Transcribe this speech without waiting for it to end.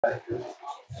Ladies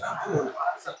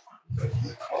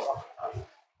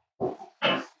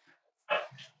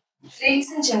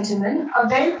and gentlemen, a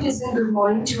very pleasant good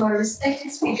morning to our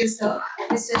respected speaker, sir,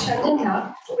 Mr. Chandan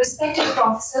Nath, respected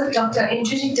Professor Dr.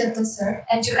 Indrajit Datta, sir,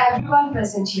 and to everyone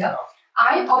present here.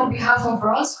 I, on behalf of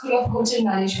Royal School of Hotel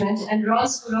Management and Royal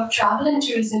School of Travel and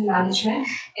Tourism Management,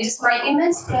 it is my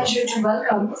immense pleasure to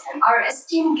welcome our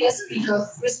esteemed guest speaker,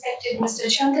 respected Mr.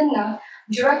 Chandan Nath,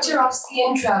 Director of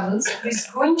CN Travels, who is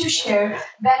going to share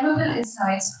valuable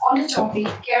insights on the topic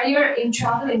career in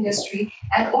travel industry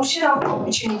and ocean of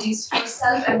opportunities for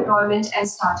self-employment and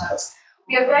startups.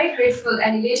 We are very grateful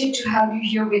and elated to have you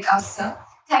here with us, sir.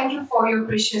 Thank you for your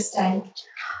precious time.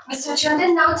 Mr.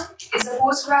 Chandan Nath is a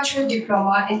postgraduate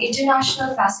diploma in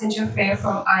international passenger fare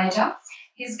from IDA.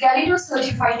 He is Galileo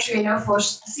certified trainer for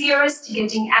CRS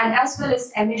ticketing and as well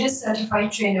as Emirates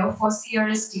certified trainer for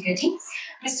CRS ticketing.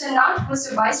 Mr. Nath was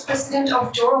the Vice President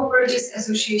of Tour Operators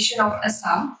Association of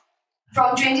Assam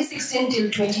from 2016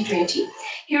 till 2020.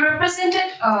 He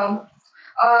represented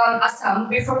Assam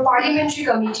before Parliamentary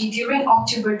Committee during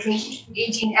October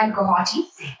 2018 at Guwahati.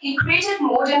 He created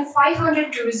more than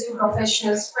 500 tourism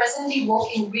professionals presently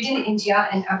working within India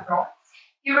and abroad.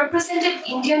 He represented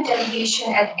Indian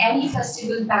delegation at Annie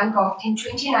Festival Bangkok in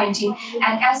 2019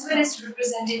 and as well as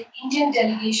represented Indian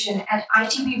delegation at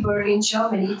ITB Berlin,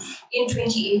 Germany in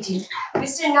 2018.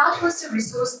 Mr. Nath was the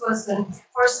resource person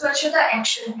for Swachhata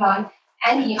Action Plan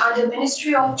Annie under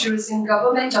Ministry of Tourism,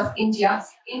 Government of India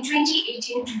in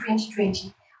 2018 to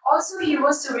 2020. Also, he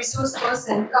was the resource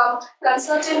person cum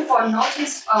consultant for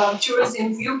Northeast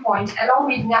Tourism Viewpoint along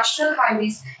with National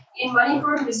Highways in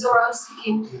Manipur, Mizoram,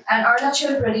 Sikkim, and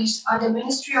Arunachal Pradesh under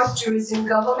Ministry of Tourism,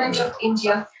 Government of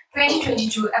India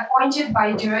 2022, appointed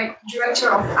by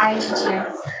Director of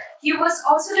IITTF. He was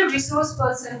also the resource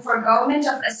person for Government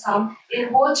of Assam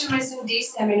in World Tourism Day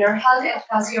seminar held at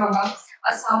Kaziranga,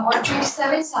 Assam on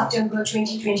 27 September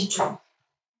 2022.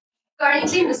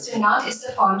 Currently, Mr. Nath is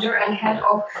the founder and head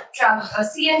of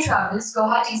CN Travels,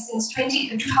 Guwahati since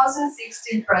 2006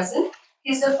 till present.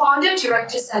 He is the founder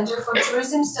director Center for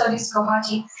Tourism Studies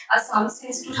Guwahati, Assam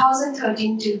since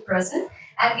 2013 till present,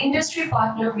 and industry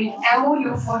partner with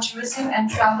MOU for Tourism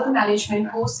and Travel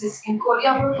Management courses in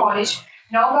Kolhapur College,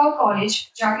 Nagaon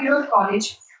College, Jakirod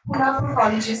College, Punapur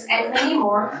Colleges, and many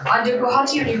more under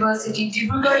Guwahati University,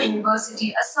 Dibrugarh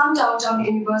University, Assam Downtown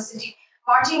University,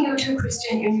 Martin Luther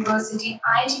Christian University,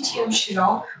 IITTM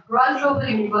Shillong, Royal Global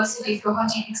University,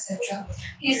 Guwahati, etc.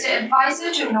 He is the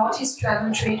advisor to Northeast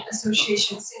Travel Trade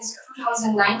Association since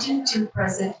 2019 till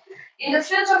present. In the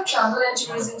field of travel and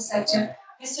tourism sector,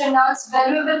 Mr. Nath's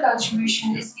valuable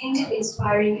contribution is indeed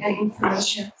inspiring and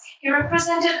influential. He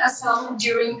represented Assam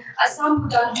during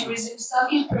Assam-Bhutan Tourism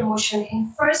Circuit Promotion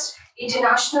in first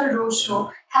international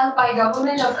roadshow held by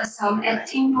Government of Assam at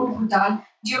Thimphu, Bhutan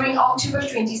during October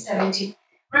 2017.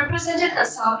 Represented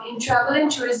Assam in Travel and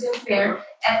Tourism Fair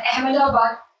at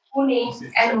Ahmedabad, Pune,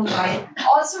 and Mumbai.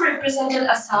 Also represented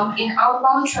Assam in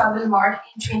Outbound Travel Mart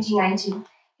in 2019.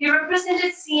 He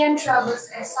represented CN Travels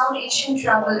at South Asian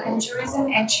Travel and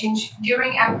Tourism Exchange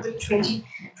during April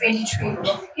 2023.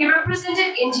 He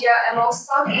represented India among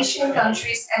South Asian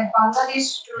countries at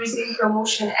Bangladesh Tourism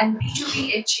Promotion and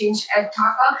B2B Exchange at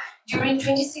Dhaka during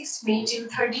 26 May till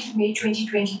 30 May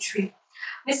 2023.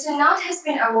 Mr. Nath has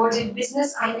been awarded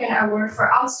Business Icon Award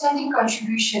for Outstanding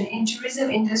Contribution in Tourism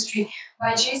Industry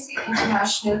by JC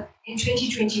International in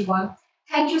 2021.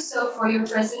 Thank you, sir, for your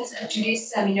presence at today's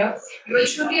seminar. You are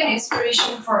truly an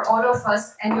inspiration for all of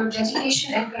us, and your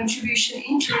dedication and contribution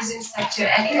in tourism sector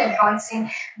and in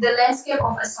advancing the landscape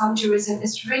of Assam tourism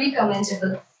is really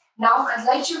commendable. Now, I'd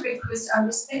like to request our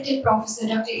respected Professor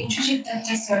Dr. Indrajit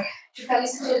Datta, sir, to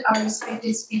felicitate our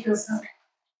respected speaker, sir.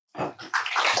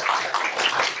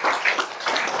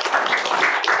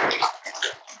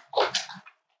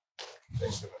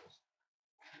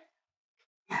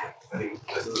 I think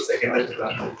this is the second time to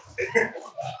run.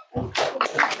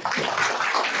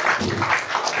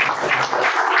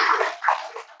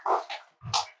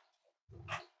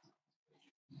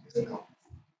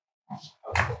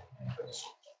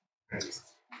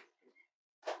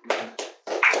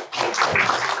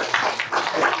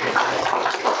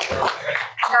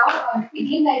 Now, I'd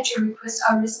again like to request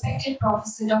our respected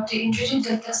Professor Dr. Indrajit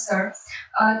Datta, sir,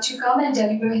 to come and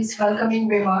deliver his welcoming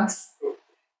remarks.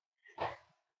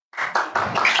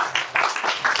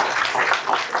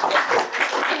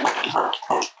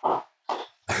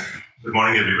 Good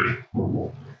morning, everybody.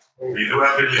 We do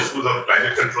have little issues of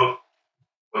climate control.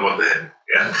 But what the hell?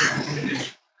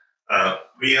 Yeah.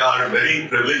 We are very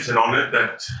privileged and honored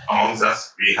that amongst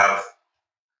us we have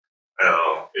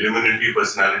a illuminatory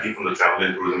personality from the travel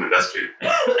and tourism industry.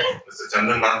 Mr.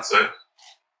 Chandan Nath, sir,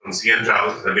 from CN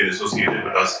Travels, have been associated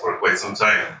with us for quite some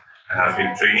time and have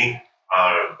been training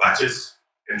our batches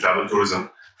in travel tourism.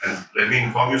 And let me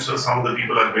inform you, sir, some of the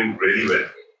people are doing really well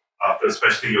after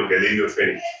especially your Galileo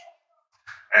training.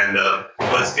 And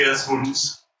first year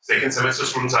students, second semester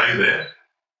students, are you there?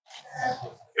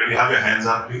 Can we have your hands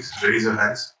up, please? Raise your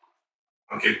hands.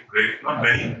 Okay, great. Not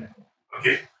many.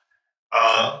 Okay.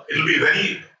 It'll be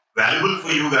very valuable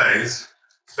for you guys,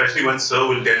 especially when Sir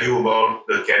will tell you about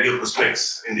the career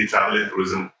prospects in the travel and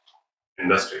tourism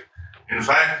industry. In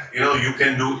fact, you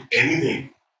can do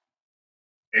anything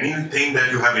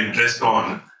that you have interest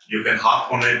on, you can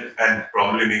harp on it and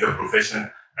probably make a profession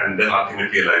and then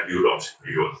ultimately a livelihood option for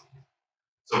you.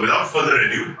 So without further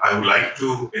ado, I would like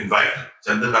to invite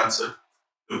Chandan Nath, sir,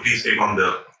 to please take on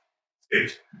the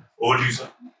stage. Over to you, sir.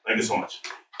 Thank you so much.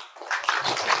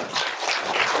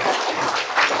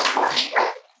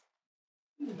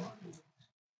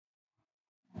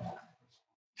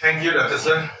 Thank you, Dr.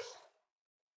 Sir.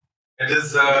 It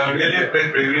is really a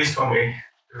great privilege for me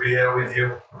to be here with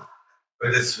you,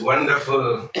 with this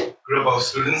wonderful group of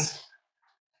students.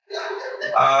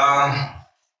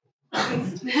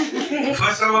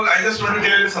 First of all, I just want to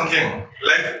tell you something.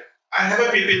 Like, I have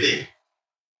a PPT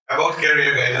about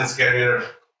career guidance, career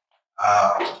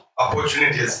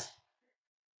opportunities.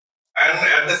 And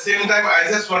at the same time, I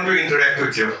just want to interact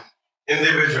with you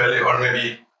individually, or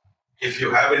maybe if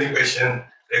you have any question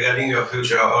regarding your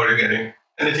future or regarding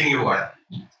anything you want.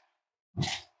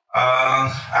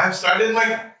 I've started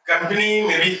my company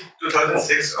maybe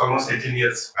 2006, almost 18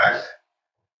 years back.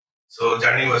 So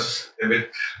journey was a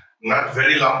bit not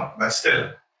very long, but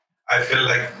still, I feel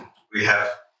like we have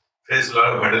faced a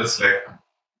lot of hurdles like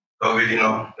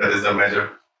COVID, that is the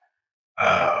major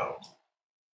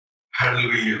hurdle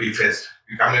we faced.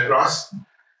 We come across,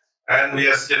 and we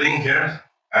are sitting here.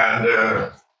 And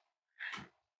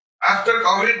after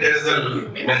COVID, there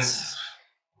is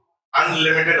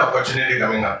unlimited opportunity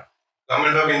coming up.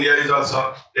 Government of India is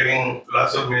also taking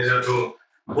lots of measures to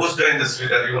boost the industry.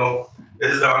 That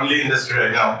this is the only industry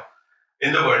right now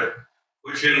in the world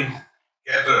which will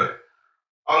cater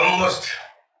almost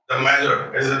the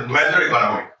major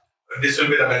economy. This will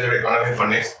be the major economy for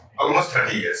next almost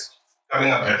 30 years,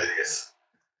 coming up 30 years.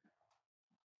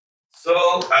 So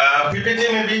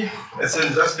PPT maybe it's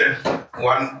in just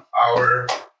 1 hour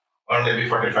or maybe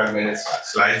 45 minutes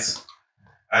slides.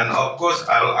 And of course,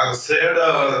 I'll share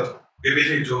the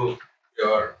PPT to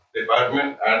your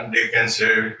department and they can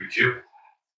share it with you.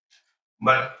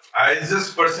 But I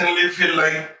just personally feel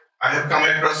like I have come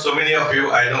across so many of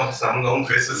you. I know some known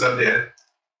faces are there.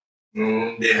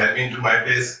 They have been to my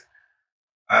place.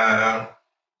 I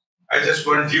just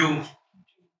want you,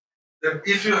 that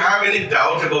if you have any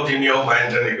doubt about in your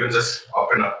mind, then you can just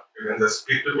open up. You can just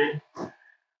speak to me.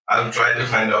 I'll try to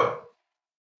find out.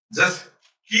 Just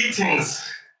key things,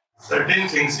 certain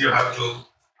things you have to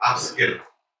upskill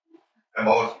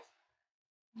about.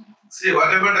 See,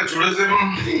 whatever the tourism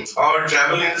or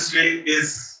travel industry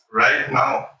is right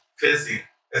now facing,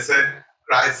 it's a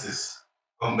crisis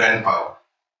of manpower,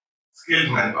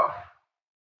 skilled manpower.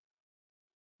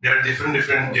 There are different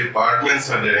departments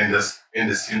are there in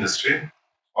this industry.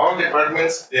 All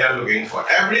departments they are looking for.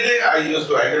 Every day I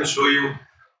can show you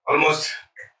almost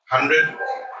 100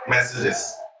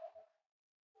 messages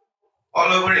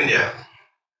all over India.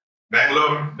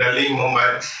 Bangalore, Delhi,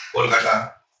 Mumbai,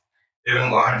 Kolkata, even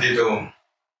Guwahati to,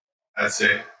 I'd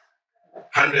say,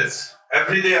 hundreds.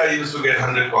 Every day I used to get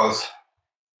 100 calls.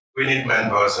 We need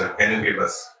manpower, sir. Can you give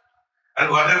us?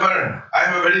 And whatever, I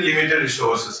have a very limited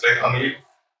resources, like only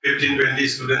 15, 20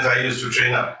 students I used to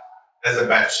train up as a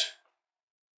batch.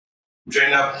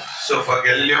 Train up, so for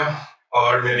Galileo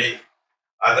or maybe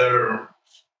other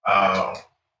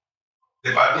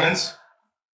departments.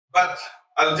 But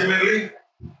ultimately,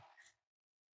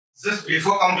 just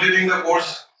before completing the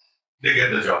course, they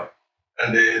get the job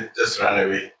and they just run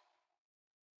away.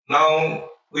 Now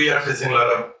we are facing a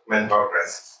lot of manpower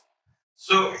crisis.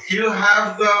 So you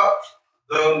have you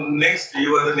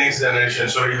are the next generation.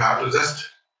 So you have to just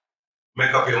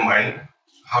make up your mind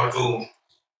how to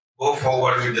go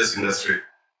forward with this industry.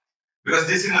 Because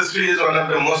this industry is one of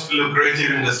the most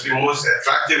lucrative industry, most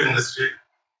attractive industry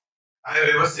I have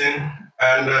ever seen.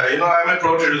 And I'm a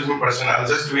pro tourism person. I'm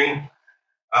just doing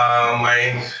I'm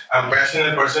a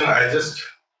passionate person. I just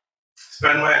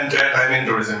spend my entire time in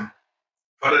tourism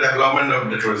for the development of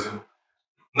the tourism.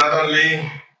 Not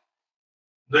only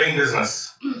doing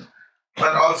business,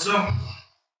 but also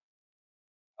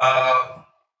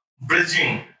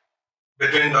bridging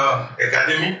between the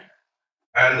academy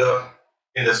and the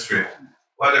industry.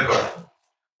 whatever.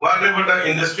 Whatever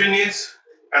the industry needs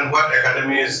and what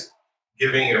academy is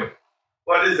giving you.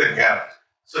 What is the gap?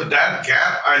 So that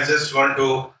gap, I just want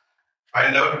to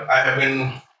find out. I have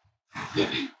been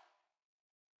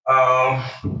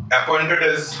appointed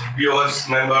as viewers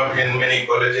member in many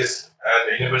colleges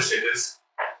and universities.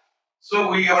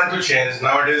 So we want to change.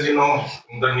 Nowadays,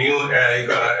 the new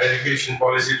education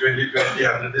policy 2020,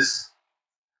 under this,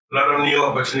 a lot of new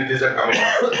opportunities are coming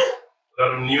up, a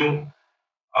lot of new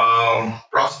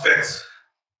prospects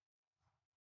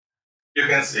you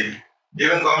can see.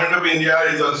 Even Government of India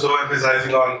is also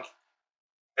emphasizing on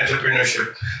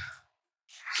entrepreneurship.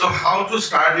 So how to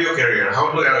start your career,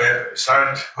 how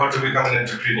to become an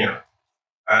entrepreneur,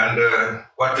 and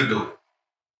what to do.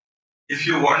 If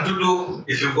you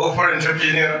go for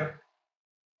entrepreneur,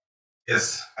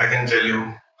 yes, I can tell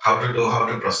you how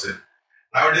to proceed.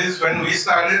 Nowadays, when we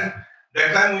started,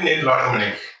 that time we need a lot of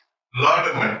money.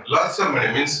 Lots of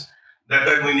money means that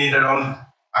time we need around,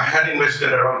 I had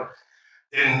invested around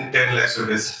 10 lakhs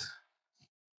rupees.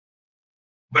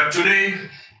 But today,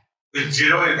 with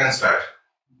zero, you can start.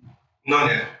 No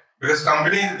need. Because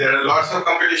there are lots of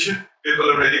competition. People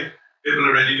are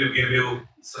ready to give you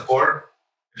support.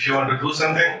 If you want to do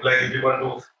something, like if you want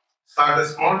to start a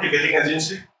small ticketing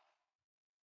agency,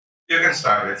 you can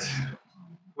start with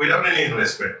without any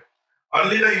investment.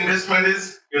 Only the investment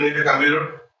is you need a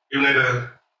computer, you need an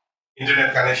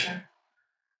internet connection,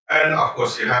 and of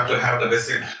course you have to have the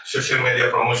basic social media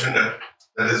promotion.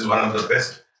 That is one of the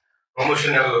best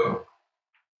promotional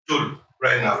tool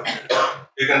right now.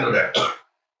 You can do that.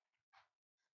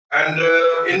 And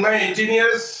in my 18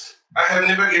 years, I have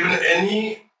never given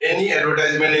any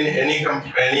advertisement in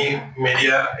any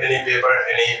media, any paper,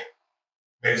 any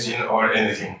magazine or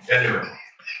anything, anywhere.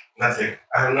 Nothing.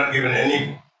 I have not given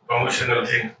any promotional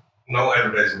thing, no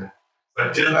advertisement.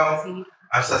 But till now,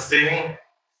 I'm sustaining.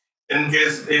 In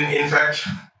fact,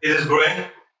 it is growing.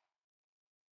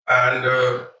 And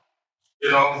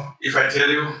if I tell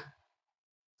you,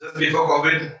 just before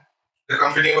COVID, the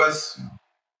company was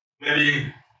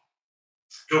maybe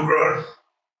 2 crore.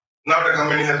 Now the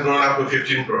company has grown up to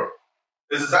 15 crore.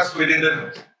 This is just within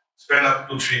the span of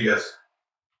 2-3 years.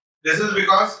 This is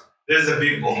because there is a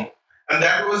big boom. And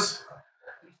that was,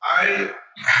 I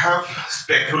have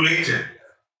speculated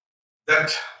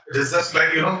that it is just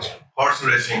like, horse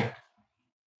racing.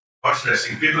 Horse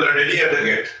racing. People are ready at the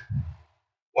gate.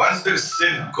 Once they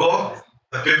say go,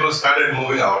 the people started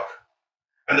moving out.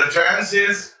 And the chance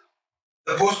is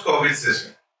the post-COVID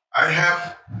session. I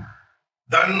have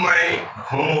done my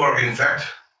homework, in fact,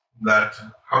 that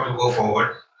how to go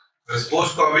forward. Because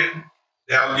post-COVID,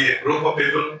 there will be a group of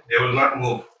people, they will not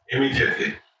move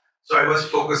immediately. So I was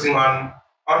focusing on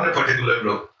a particular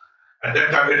group. And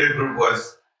that targeted group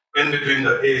was in between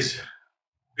the age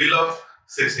below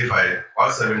 65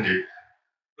 or 70.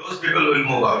 Those people will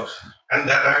move out. And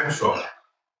that I am sure.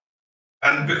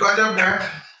 And because of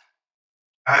that,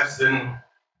 I have seen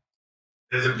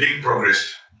there's a big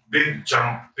progress, big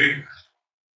jump, big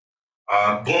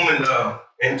boom in the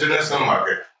international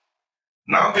market.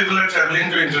 Now people are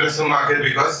traveling to international market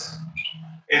because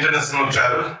international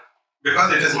travel,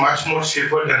 because it is much more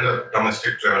cheaper than the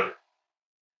domestic travel.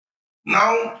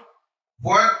 Now,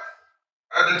 what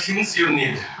are the things you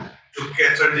need to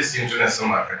cater this international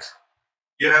market?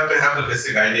 You have to have the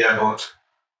basic idea about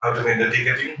how to make the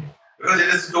ticketing, because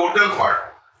it is total part.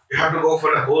 You have to go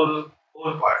for the whole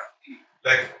part.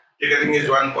 Like ticketing is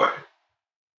one part.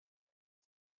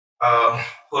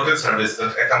 Hotel service,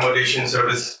 the accommodation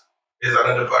service is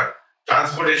another part.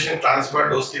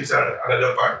 Transport, those things are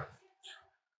another part.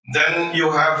 Then you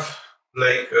have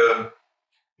like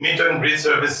meet and greet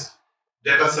service,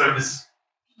 data service,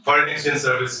 foreign exchange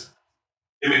service,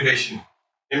 immigration.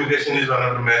 Immigration is one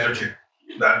of the major things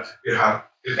that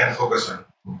you can focus on.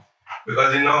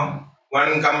 Because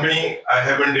one company I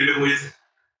have been dealing with,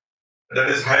 that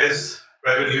is highest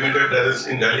private limited, that is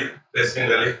in Delhi, based in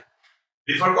Delhi.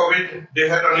 Before COVID, they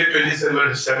had only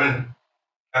 27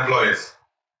 employees.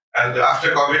 And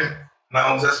after COVID,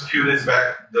 now just a few days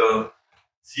back, the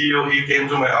CEO, he came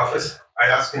to my office. I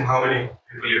asked him how many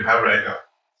people you have right now.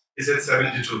 He said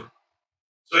 72.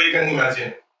 So you can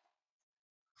imagine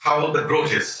how the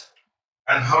growth is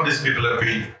and how these people are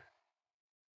paid.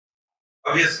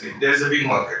 Obviously, there is a big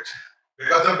market.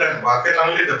 Because of that market,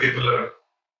 only the people are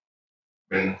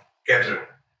been catered.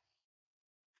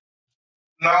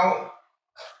 Now,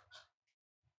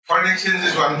 foreign exchange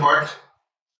is one part.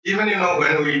 Even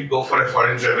when we go for a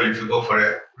foreign travel, if you go for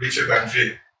a richer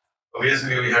country,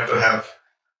 obviously we have to have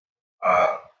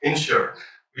insured.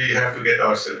 We have to get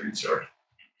ourselves insured.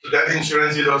 So that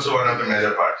insurance is also one of the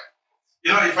major part.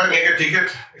 If I make a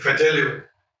ticket, if I tell you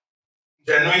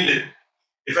genuinely,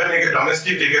 if I make a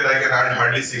domestic ticket, I can earn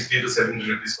hardly 60 to 70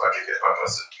 rupees per ticket per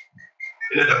person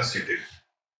in a domestic ticket.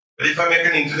 But if I make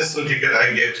an international ticket,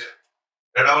 I get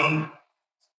around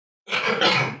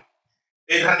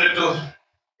 800 to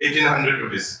 1800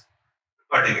 rupees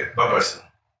per ticket per person.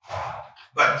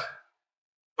 But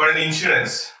for an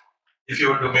insurance, if you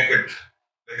were to make it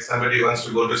like somebody wants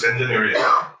to go to Chandan area,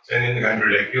 Chandan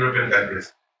country like European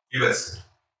countries, US,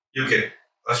 UK,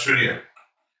 Australia,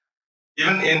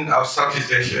 even in our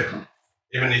Southeast Asia,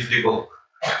 even if they go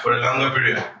for a longer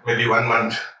period, maybe 1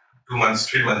 month, 2 months,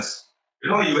 3 months,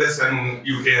 US and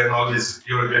UK and all these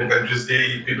European countries,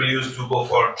 people used to go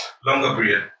for longer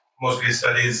period, mostly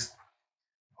studies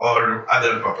or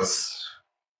other purpose.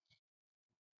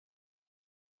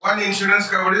 One insurance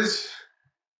coverage,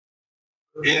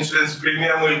 insurance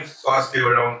premium will cost you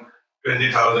around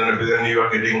 20,000 rupees and you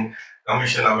are getting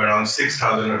commission of around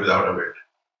 6,000 rupees out of it.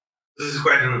 This is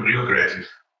quite lucrative.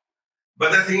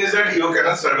 But the thing is that you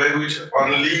cannot survive with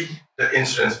only the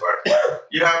insurance part.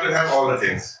 You have to have all the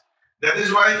things. That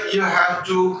is why you have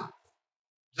to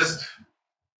just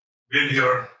build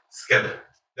your skill,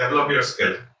 develop your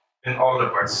skill in all the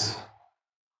parts.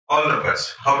 All the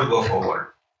parts, how to go forward.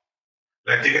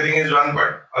 Like ticketing is one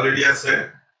part. Already I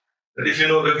said that if you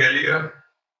know the Gallia,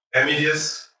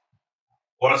 Amadeus,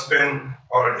 Wallspan,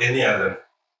 or any other,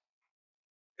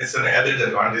 it's an added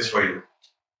advantage for you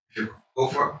if you go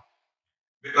for.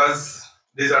 Because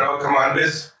these are all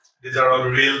command-based, these are all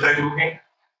real-time booking,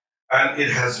 and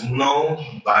it has no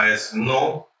bias,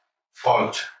 no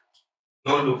fault,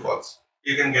 no loopholes.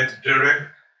 You can get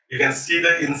direct, you can see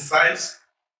the insides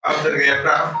of the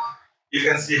aircraft, you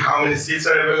can see how many seats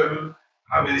are available,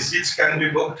 how many seats can be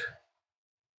booked,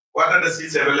 what are the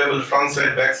seats available, front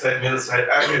side, back side, middle side,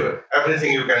 everywhere.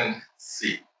 Everything you can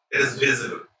see. It is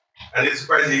visible. And it's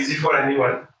quite easy for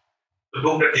anyone to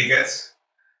book the tickets.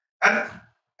 And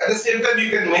at the same time, you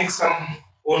can make some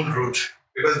own route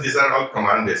because these are all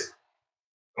command-based.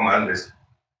 Command-based.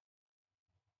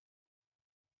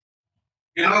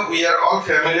 We are all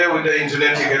familiar with the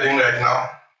internet ticketing right now.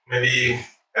 Maybe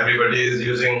everyone is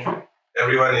using,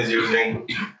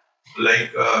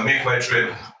 like Make My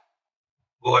Trip,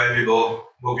 GoIBO,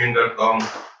 Booking.com,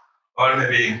 or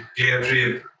maybe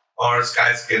ClearTrip or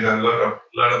Skyscanner,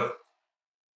 lot of.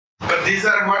 But these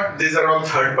are what? These are all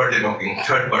third-party booking.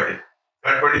 Third-party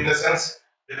in the sense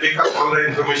they pick up all the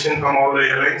information from all the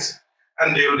airlines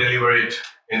and they will deliver it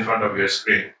in front of your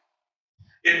screen.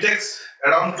 It takes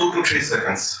around 2 to 3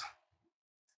 seconds.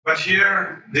 But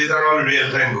here, these are all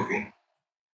real-time booking.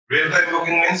 Real-time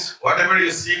booking means whatever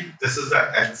you see, this is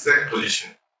the exact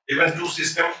position. Even two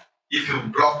systems, if you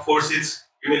block 4 seats,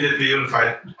 immediately you'll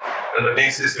find, in the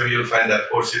next system you'll find that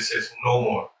 4 seats is no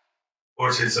more.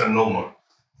 4 seats are no more.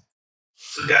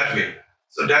 So that way.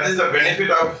 So that is the benefit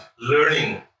of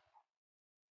learning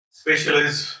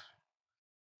specialized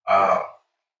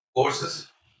courses.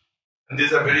 And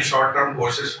these are very short-term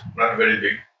courses, not very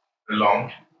big,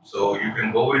 long. So you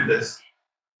can go with this.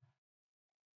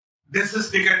 This is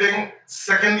ticketing.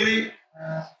 Secondly,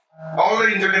 all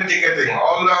the internet ticketing,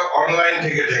 all the online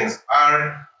ticketings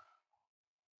are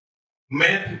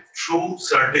made through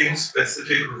certain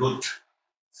specific route.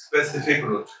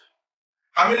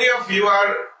 How many of you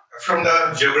are from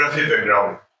the geography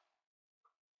background?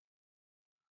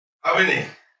 How many?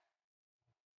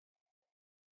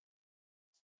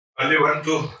 Only 1,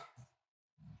 2.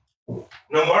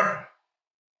 No more?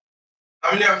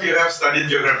 How many of you have studied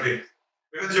geography?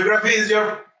 Because geography is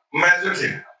your major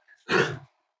thing.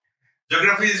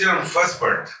 Geography is your first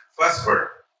part.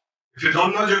 If you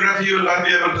don't know geography, you will not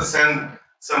be able to send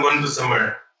someone to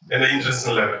somewhere in the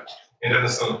international level,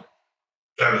 international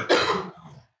travel.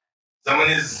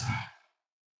 Someone is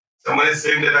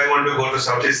saying that I want to go to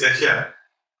Southeast Asia.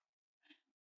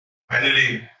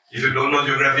 Finally, if you don't know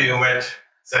geography, you might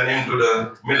send him to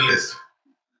the Middle East,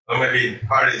 or maybe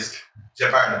Far East,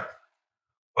 Japan,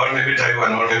 or maybe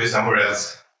Taiwan, or maybe somewhere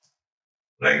else.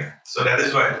 Right? So that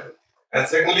is why. And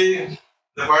secondly,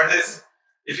 the part is,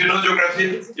 if you know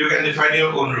geography, you can define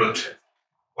your own route.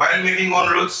 While making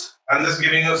own routes, I'm just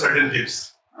giving you certain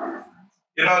tips.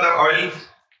 The oil,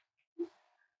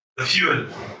 the fuel,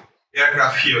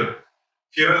 aircraft fuel.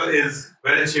 Fuel is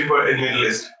very cheaper in Middle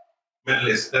East,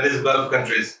 that is Gulf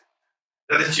countries.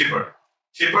 That is cheaper.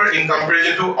 Cheaper in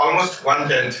comparison to almost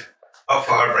 1/10 of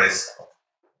our price.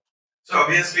 So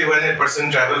obviously when a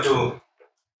person travel to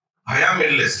via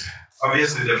Middle East,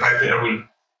 obviously the flight fare will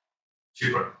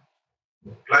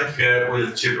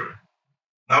cheaper.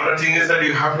 Now the thing is that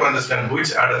you have to understand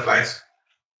which are the flights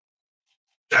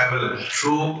travel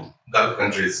through Gulf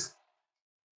countries.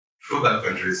 through Gulf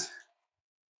countries.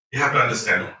 You have to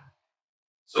understand.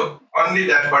 So only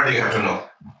that part you have to know.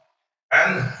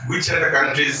 And which are the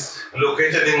countries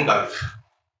located in Gulf?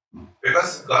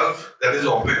 Because Gulf, that is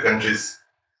OPEC countries,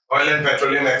 oil and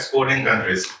petroleum exporting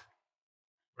countries,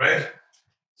 right?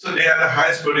 So they are the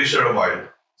highest producer of oil.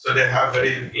 So they have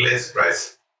very less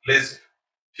price, less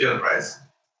fuel price.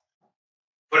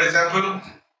 For example,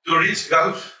 to reach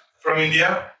Gulf from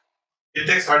India, it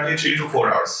takes hardly 3 to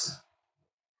 4 hours.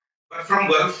 But from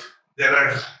Gulf, there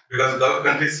are, because Gulf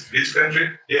countries, rich country,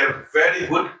 they had a very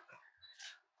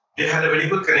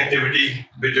good connectivity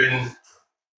between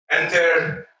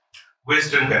entire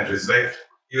Western countries like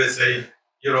USA,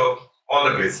 Europe, all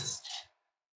the places.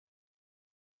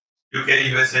 UK,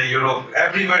 USA, Europe,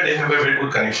 everywhere they have a very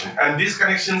good connection. And these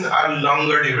connections are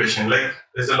longer duration, like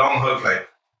there's a long haul flight.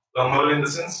 Long haul in the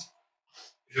sense,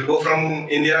 if you go from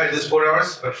India, it is 4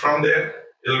 hours, but from there,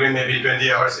 it'll be maybe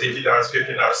 20 hours, 18 hours,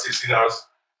 15 hours, 16 hours.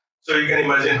 So you can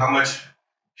imagine how much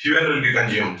fuel will be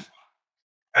consumed.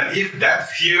 And if that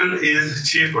fuel is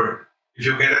cheaper, if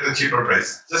you get at a cheaper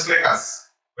price, just like us,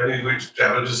 when we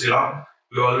travel to Ceylon,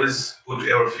 we always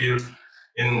put our fuel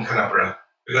in Khanapara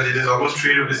because it is almost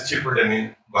 3 rupees cheaper than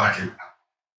in Guwahati.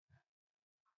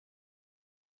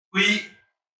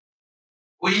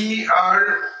 We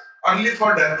are only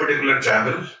for that particular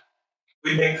travel,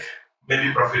 we make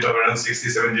maybe profit of around 60,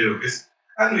 70 rupees,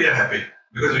 and we are happy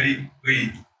because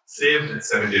we saved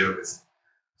 70 rupees.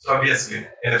 So obviously,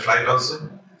 in a flight also,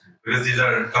 because these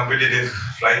are competitive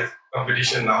flight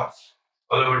competition now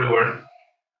all over the world.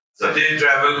 So they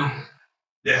travel,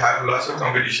 they have lots of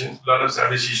competition, a lot of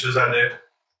service issues are there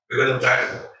because of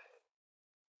that.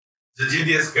 The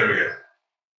GDS carrier.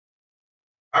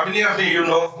 How many of you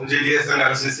know GDS and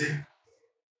LCC?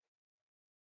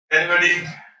 Anybody?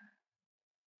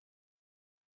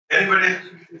 Anybody?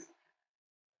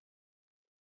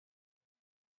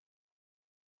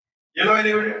 You know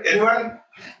anybody? Anyone?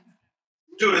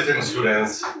 Tourism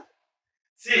students.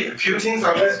 See, a few things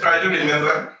I always try to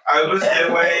remember. I always tell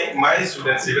my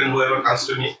students, even whoever comes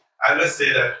to me, I always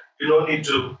say that you don't need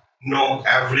to know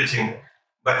everything,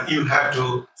 but you have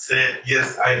to say,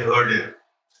 yes, I heard it.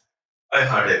 I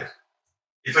heard it.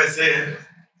 If I say,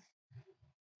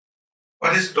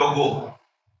 what is Togo?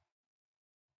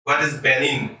 What is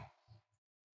Benin?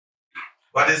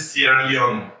 What is Sierra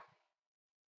Leone?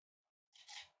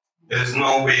 There is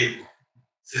no way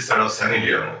sister of Sierra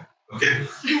Leone. Okay?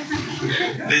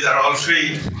 These are all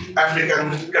 3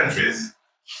 African countries.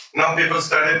 Now people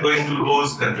started going to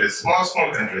those countries, small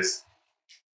countries.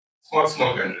 Small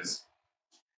countries.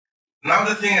 Now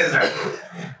the thing is that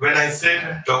when I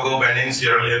said Togo, Benin,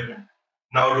 Sierra Leone,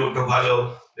 Nauru,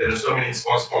 Tuvalu, there are so many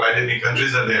small identity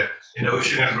countries are there in the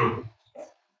Oceanian group.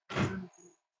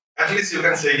 At least you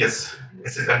can say, yes,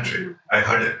 it's a country. I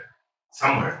heard it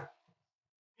somewhere.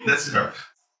 That's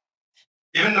enough.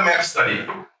 Even the map study,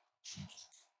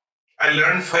 I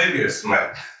learned 5 years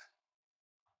map.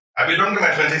 I belong to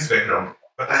mathematics background,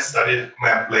 but I studied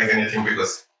map like anything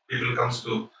because people comes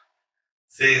to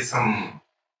say some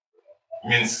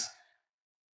means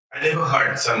I never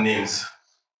heard some names.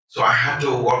 So I had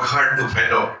to work hard to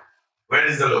find out where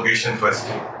is the location first.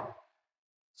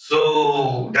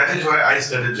 So that is why I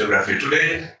studied geography.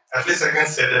 Today, at least I can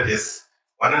say that yes,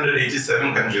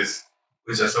 187 countries,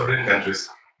 which are sovereign countries,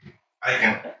 I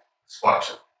can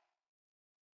spot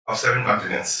of 7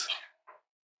 continents.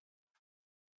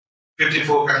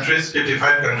 54 countries,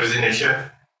 55 countries in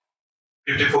Asia,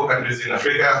 54 countries in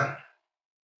Africa.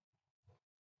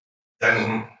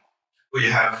 Then we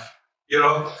have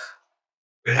Europe,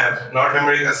 we have North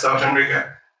America, South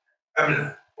America. I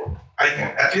mean, I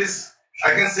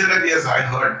can say that yes, I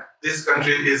heard this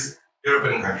country is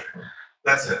European country.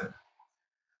 That's it.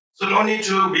 So no need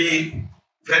to be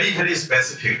very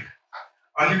specific.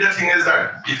 Only the thing is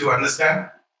that if you understand,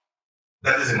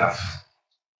 that is enough.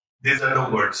 These are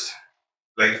the words.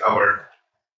 Like our,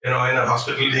 in a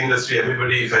hospitality industry,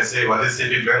 everybody, if I say what is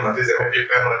CP plan, what is MAP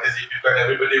plan, what is EP plan,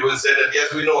 everybody will say that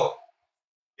yes, we know.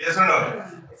 Yes or no?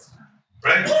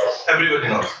 Right? Everybody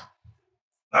knows.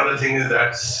 Now the thing is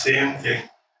that same thing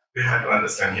we have to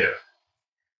understand here.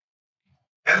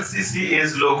 LCC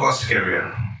is low cost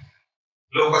carrier.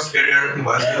 Low cost carrier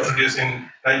was introduced in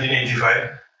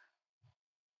 1985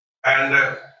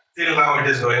 and till now it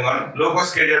is going on. Low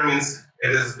cost carrier means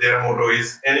their motto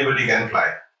is anybody can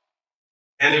fly.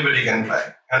 Anybody can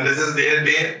fly. And this is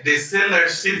they sell their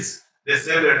seats, they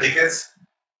sell their tickets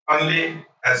only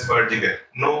as per ticket.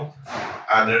 No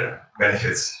other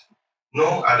benefits,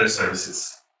 no other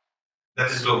services.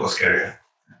 That is low cost carrier.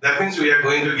 That means we are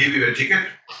going to give you a ticket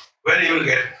where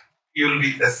you will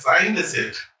be assigned a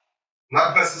seat.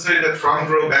 Not necessarily that front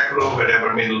row, back row,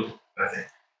 whatever, middle, nothing.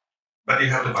 But you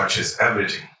have to purchase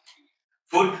everything.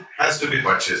 Food has to be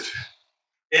purchased.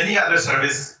 Any other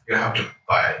service you have to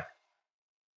buy.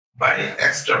 Buy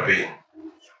extra pay.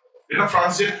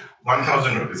 Front seat,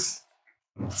 1,000 rupees.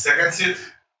 Second seat,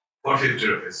 450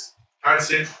 rupees. Third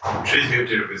seat,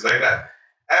 350 rupees. Like that.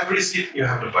 Every seat you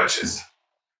have to purchase.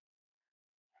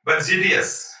 But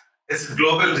GDS is a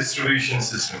global distribution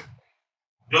system.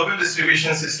 Global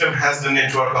distribution system has the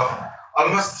network of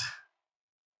almost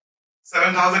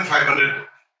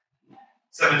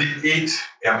 7,578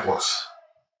 airports.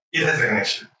 It has a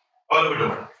connection all over the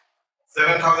world.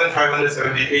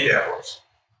 7,578 airports.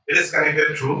 It is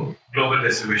connected through global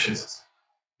distribution system.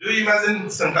 Do you imagine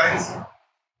sometimes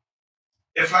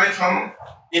a flight from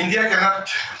India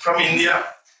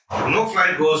no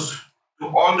flight goes to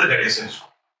all the directions.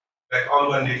 Like all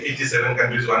 187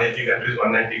 countries, 180 countries,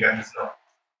 190 countries, no.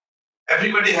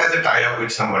 Everybody has a tie-up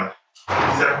with someone.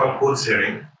 These are called code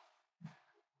sharing.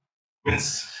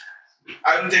 Means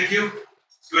I will take you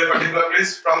to a particular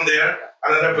place. From there,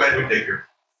 another flight will take you.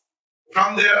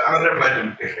 From there, another flight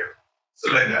will take you.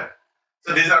 So like that.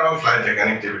 So these are all flight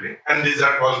connectivity. And these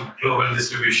are called global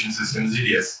distribution systems,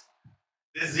 GDS.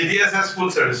 This GDS has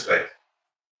full service flight.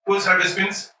 Full service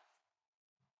means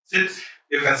sit,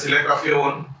 you can select of your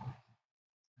own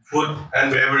food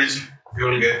and beverage you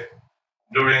will get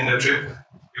during the trip.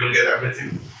 You will get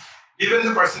everything. Even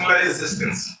the personalized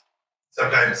assistance.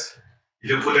 Sometimes if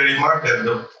you put a remark that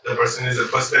the person is a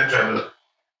first-time traveler,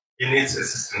 he needs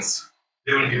assistance,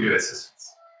 they will give you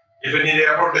assistance. If you need an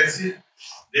airport taxi,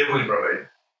 they will provide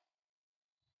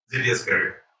GDS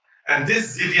carrier. And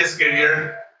this GDS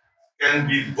carrier can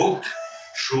be booked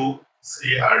through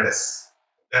CRS,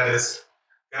 that is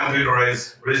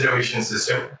computerized reservation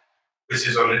system, which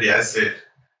is already, as said,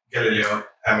 Galileo,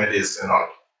 Amadeus, and all.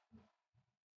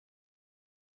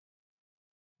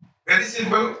 Very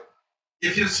simple.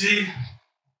 If you see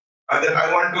that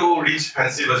I want to reach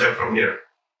Fancy Bazaar from here,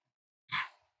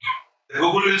 the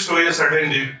Google will show you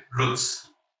certain routes.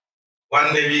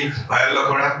 One may be via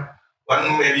Lakhoda,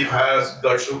 one may be via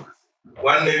Darshuk,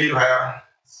 one may be via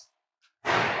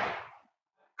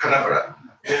Khanapara,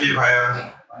 maybe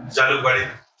via Jalukbari.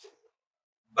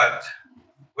 But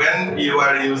when you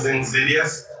are using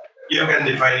GDS, you can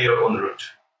define your own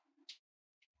route.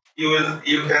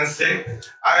 You can say,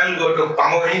 I will go to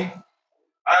Pamohi,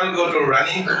 I will go to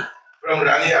Rani. From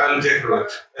Rani, I will take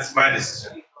route. It's my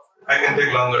decision. I can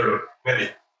take longer route,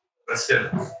 maybe. But still,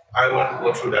 I want to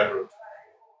go through that route.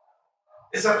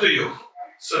 It's up to you.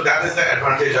 So that is the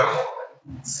advantage of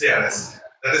CRS.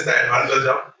 That is the advantage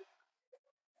of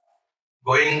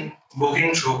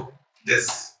booking through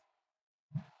this.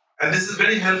 And this is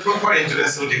very helpful for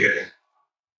international ticketing.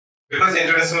 Because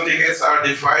international tickets are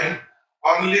defined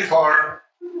only for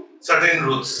certain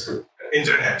routes,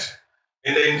 internet.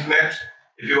 In the internet,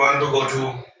 if you want to go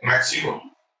to Mexico,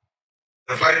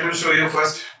 the flight will show you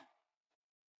first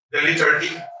Delhi,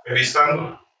 Turkey, maybe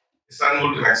Istanbul,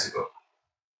 Istanbul to Mexico.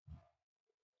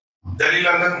 Delhi,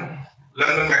 London,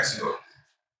 London, Mexico.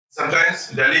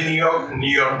 Sometimes Delhi, New York, New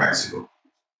York, Mexico.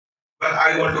 But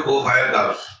I want to go via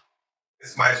Gulf.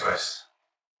 It's my choice.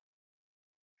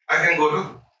 I can go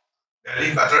to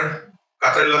Delhi, Qatar,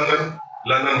 Qatar, London,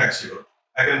 London, Mexico.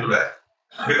 I can do that.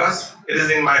 Because it is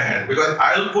in my hand. Because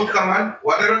I will put command,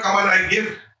 whatever command I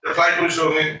give, the flight will show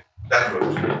me that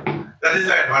route. That is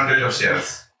the advantage of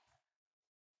shares.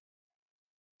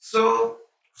 So,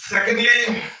 secondly,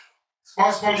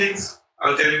 small things,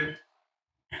 I'll tell you.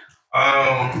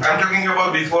 I'm talking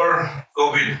about before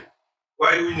COVID,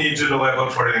 why we need to know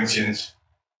about foreign exchange.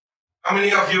 How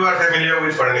many of you are familiar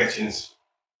with foreign exchange?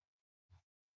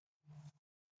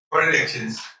 Foreign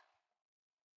exchange.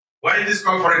 Why it is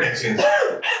called foreign exchange?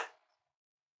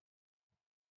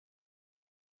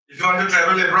 If you want to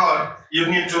travel abroad, you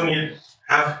need to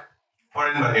have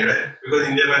foreign money, right? Because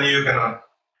Indian money you cannot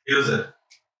use it.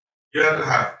 You have to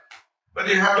have. But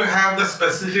you have to have the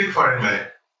specific foreign money.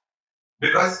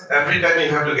 Because every time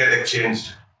you have to get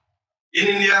exchanged. In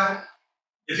India,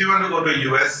 if you want to go to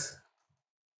US,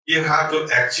 you have to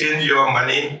exchange your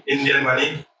money, Indian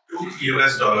money, to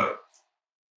US dollar.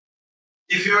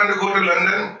 If you want to go to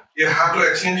London, you have to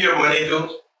exchange your money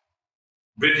to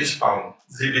British pound,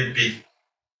 GBP.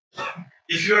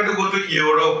 If you want to go to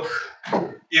Europe,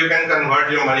 you can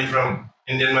convert your money from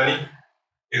Indian money.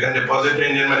 You can deposit the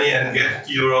Indian money and get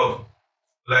euro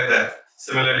like that.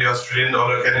 Similarly, Australian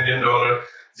dollar, Canadian dollar,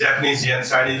 Japanese yen,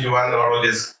 Chinese yuan, all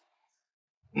this.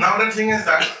 Now the thing is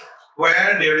that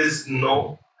where there is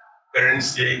no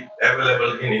currency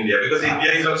available in India, because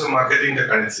India is also marketing the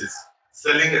currencies,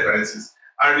 selling the currencies.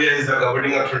 RBI is the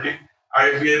governing authority.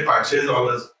 IBA purchase all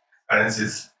those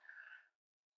currencies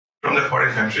from the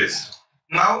foreign countries.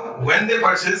 Now, when they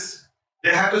purchase,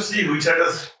 they have to see which are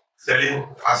the selling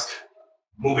fast,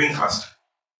 moving fast,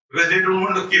 because they don't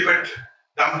want to keep it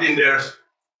dumped in their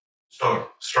store,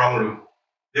 strong room.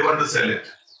 They want to sell it.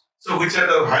 So, which are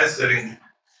the highest selling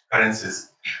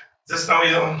currencies? Just now,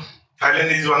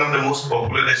 Thailand is one of the most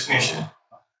popular destinations.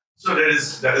 So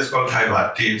that is called Thai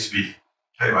baht, THB.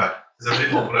 Thai baht is a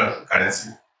very popular currency.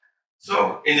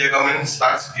 So India government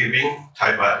starts giving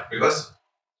Thai baht because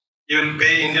you will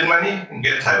pay Indian money and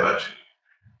get Thai baht.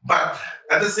 But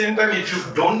at the same time, if you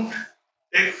don't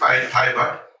take Thai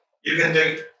baht, you can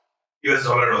take US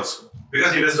dollar also.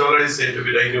 Because US dollar is said to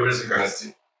be the universal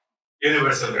currency.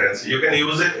 Universal currency. You can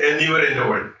use it anywhere in the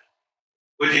world.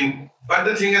 But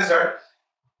the thing is that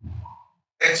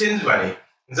exchange money.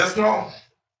 Just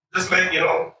like,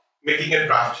 making a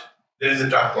draft. There is a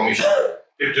draft commission.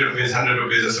 50 rupees, 100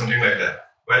 rupees or something like that.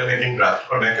 While making draft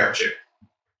or backup check.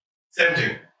 Same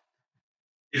thing.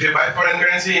 If you buy foreign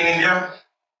currency in India,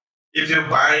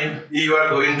 you are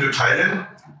going to Thailand,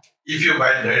 if you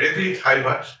buy directly Thai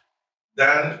baht,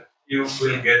 then you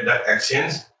will get the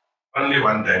exchange only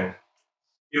one time.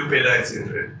 You pay the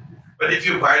exchange rate. But if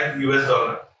you buy US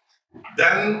dollar,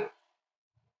 then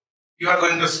you are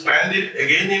going to spend it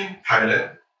again in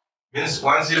Thailand. Means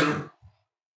once you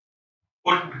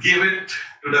give it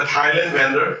to the Thailand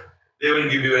vendor, they will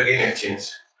give you again exchange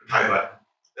to Thai baht.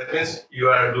 That means you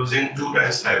are losing 2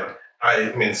 times Thai baht.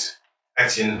 Thai means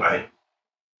exchange money.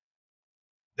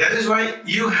 That is why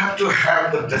you have to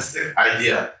have the basic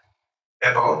idea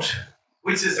about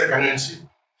which is the currency,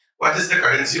 what is the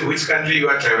currency, which country you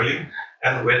are traveling,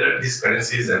 and whether this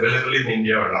currency is available in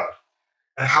India or not,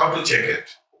 and how to check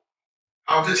it.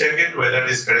 How to check it whether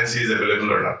this currency is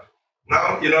available or not.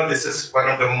 Now, this is one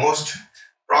of the most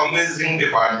promising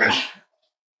departments.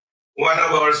 One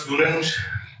of our students,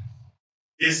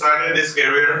 he started his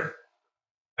career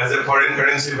as a foreign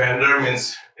currency vendor,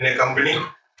 means in a company.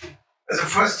 As a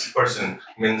first person,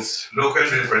 means local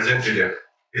representative.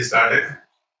 He started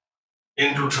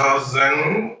in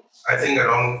 2000, I think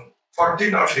around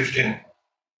 14 or 15,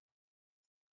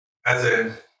 as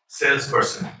a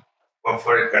salesperson of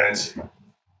foreign currency.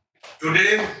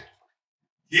 Today,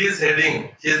 he is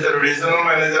the regional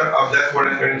manager of that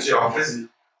foreign currency office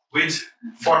with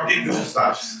 42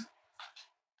 staffs,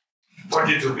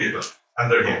 42 people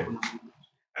under him.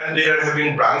 And they are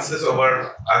having branches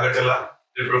over Agartala,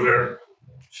 Tripura,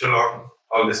 Shillong,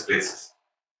 all these places.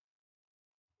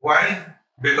 Why?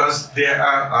 Because they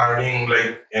are earning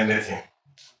like anything.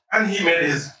 And he made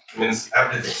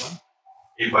everything.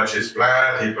 He purchased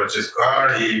flat, he purchased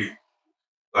car, he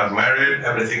got married,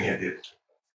 everything he did.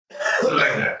 So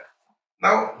like that.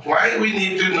 Now, why we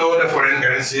need to know the foreign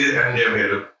currency and their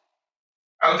value?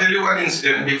 I'll tell you one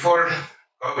incident. Before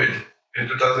COVID, in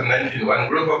 2019, one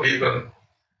group of people,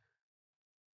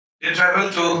 they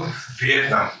traveled to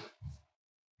Vietnam.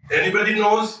 Anybody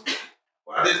knows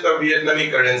what is the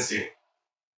Vietnamese currency?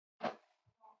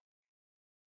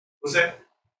 Who said?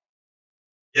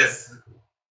 Yes,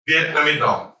 Vietnamese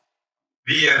dong,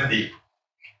 VND.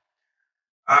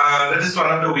 That is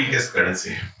one of the weakest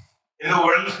currency. In the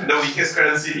world, the weakest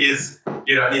currency is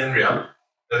Iranian rial.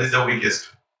 That is the weakest.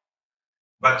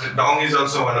 But dong is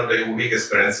also one of the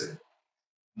weakest currency.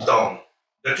 Dong.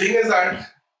 The thing is that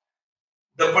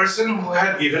the person who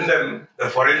had given them the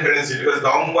foreign currency, because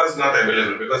dong was not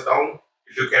available, because dong,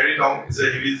 if you carry dong, it's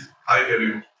a heavy,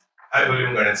 high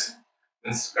volume currency.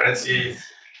 Means currency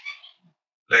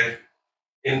like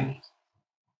in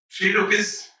 3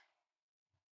 rupees,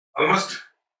 almost,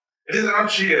 it is around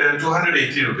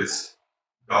 280 rupees.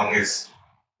 Dong means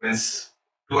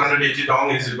 280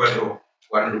 dong is equal to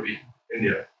 1 rupee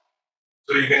India.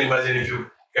 So you can imagine if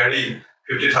you carry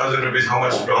 50,000 rupees, how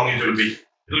much dong it will be.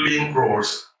 It will be in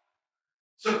crores.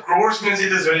 So crores means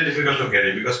it is very difficult to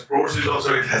carry, because crores is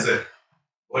also, it has a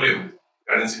volume,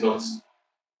 currency notes.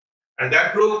 And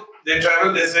that group, they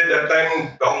traveled, they said that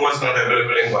time dong was not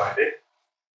available in Guwahati.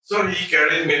 So he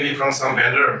carried maybe from some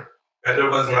vendor. Vendor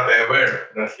was not aware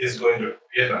that he is going to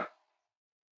Vietnam.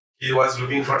 He was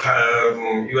looking for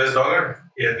US dollar.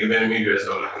 He had given me US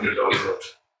dollar, $100 note.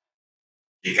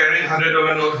 He carried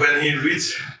 $100 note. When he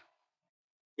reached,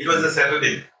 it was a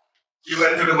Saturday. He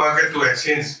went to the market to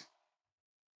exchange.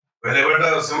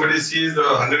 Whenever somebody sees the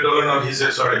 $100 note, he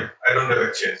says, sorry, I don't have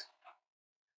exchange.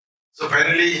 So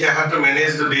finally, he had to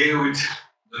manage the day with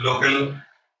the local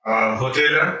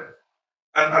hoteler.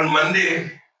 And on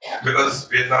Monday, because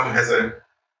Vietnam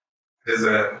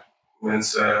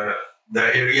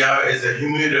the area is a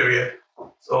humid area,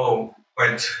 so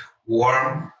quite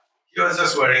warm. He was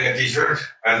just wearing a t-shirt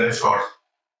and a short.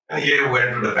 And he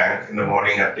went to the bank in the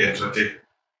morning at 10:30.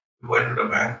 He went to the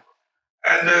bank.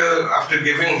 And after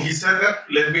giving, he said that,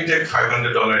 let me take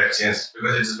 $500 exchange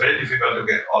because it is very difficult to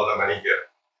get all the money here.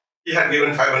 He had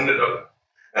given $500.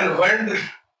 And when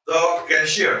the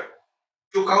cashier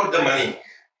took out the money,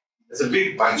 it's a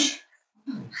big bunch.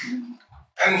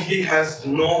 And he has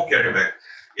no carry bag.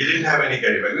 He didn't have any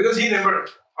carry bag because he never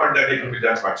thought that it would be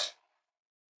that much.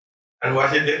 And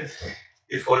what he did,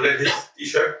 he folded his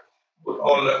t-shirt, put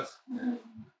all the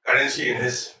currency in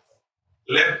his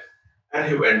lap, and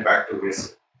he went back to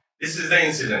his. This is the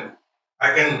incident.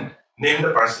 I can name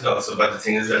the person also, but the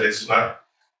thing is that it's not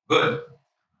good.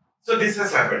 So this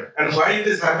has happened. And why it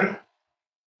has happened?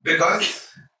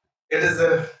 Because it is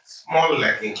a small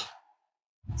lacking.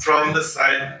 From the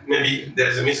side, maybe there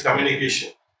is a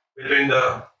miscommunication between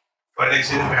the foreign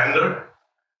exchange vendor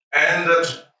and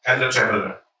the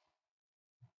traveler.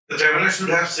 The traveler should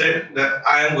have said that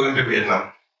I am going to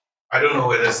Vietnam. I don't know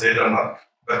whether said or not,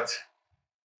 but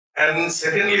and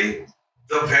secondly,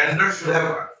 the vendor should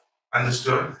have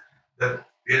understood that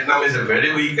Vietnam is a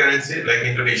very weak currency like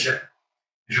Indonesia.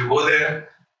 If you go there,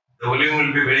 the volume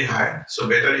will be very high. So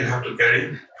better you have to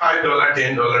carry $5,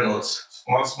 $10 notes,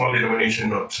 small denomination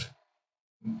notes,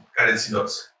 currency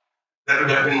notes. That would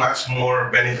have been much more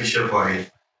beneficial for him.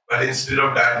 But instead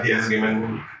of that, he has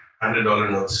given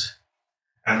 $100 notes.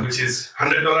 And which is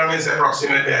 $100 means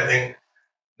approximately, I think,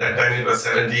 that time it was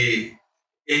 78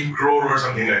 crore or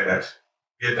something like that.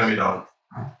 Vietnamese down.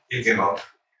 It came out.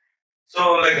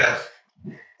 So like that.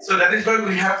 So that is why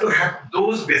we have to have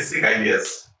those basic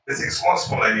ideas, basic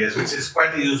small ideas, which is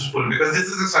quite useful because this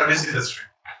is a service industry.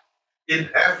 In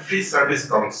every service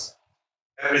counts.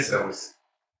 Every service.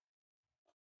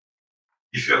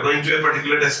 If you are going to a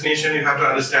particular destination, you have to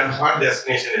understand what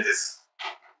destination it is.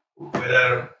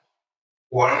 Whether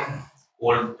warm,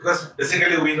 cold, because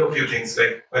basically we know a few things.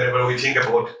 Like whenever we think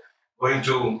about going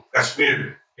to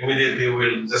Kashmir, immediately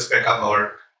we'll just pack up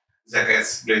our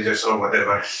jackets, blazers, or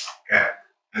whatever, cap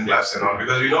and gloves and all,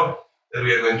 because we know that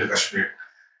we are going to Kashmir.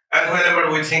 And whenever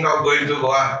we think of going to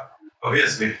Goa,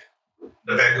 obviously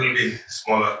the bag will be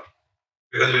smaller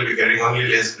because we'll be carrying only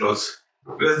less clothes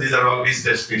because these are all beach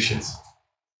destinations.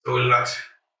 So we'll not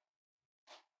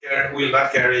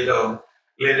carry the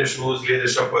leather shoes, leather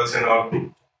chappals and all.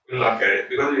 We'll not carry it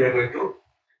because we are going to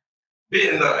be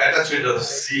attached with the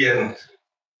sea and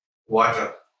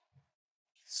water.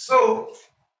 So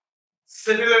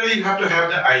similarly, you have to have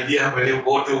the idea when you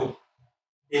go to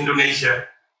Indonesia,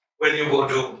 when you go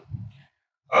to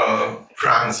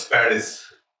France, Paris,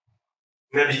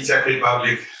 maybe Czech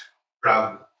Republic,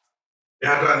 Prague. You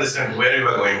have to understand where you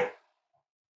are going.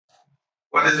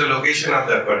 What is the location of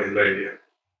that particular area?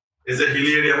 Is it a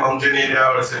hilly area, mountain area,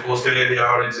 or is it a coastal area,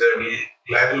 or is it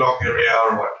a landlocked area,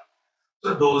 or what?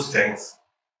 So those things.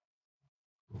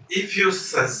 If you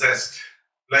suggest,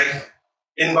 like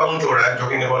inbound tour, I'm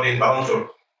talking about inbound tour.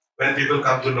 When people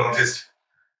come to Northeast,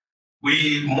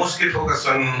 we mostly focus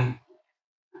on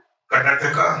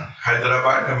Karnataka,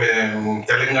 Hyderabad,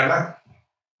 Telangana,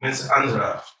 means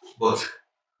Andhra, both.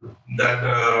 That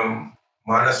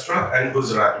Maharashtra and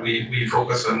Gujarat, we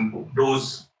focus on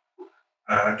those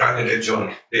targeted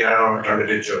zone. They are our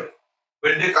targeted zone.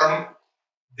 When they come,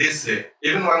 they say,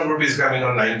 even one group is coming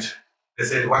on 9th, they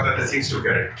say, what are the things to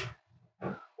carry?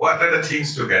 What are the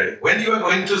things to carry? When you are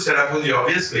going to Serapunji,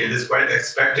 obviously it is quite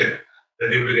expected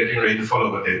that you will be getting rainfall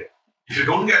over there. If you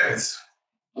don't get it, it's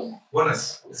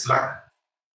bonus, it's luck.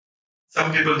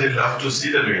 Some people, they love to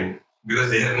see the rain because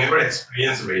they have never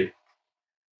experienced rain.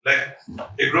 Like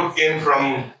a group came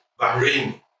from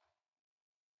Bahrain,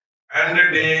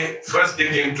 and first they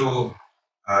came to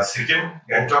Sikkim,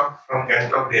 Gangtok. From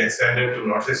Gangtok, they extended to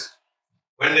Northeast.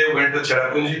 When they went to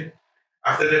Cherrapunji,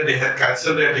 after that they had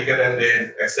cancelled their ticket and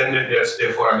they extended their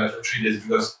stay for another 3 days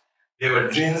because they were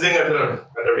drenching under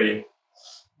rain.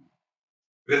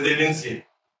 Because they didn't see.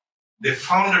 They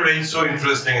found the rain so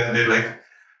interesting and they like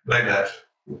that.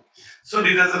 So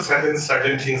these are the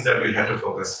certain things that we have to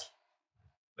focus.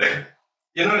 Like,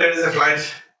 there is a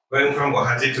flight going from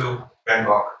Guwahati to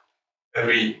Bangkok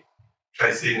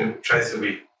twice a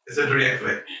week. It's a direct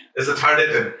flight. It's a third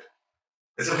attempt.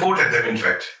 It's a fourth attempt, in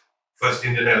fact. First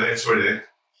Indian Airlines were there.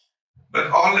 But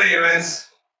all the airlines,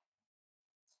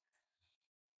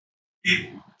 it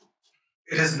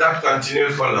is not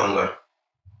continued for longer.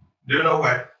 Do you know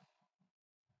why?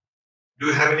 Do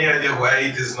you have any idea why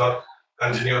it is not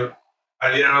continued?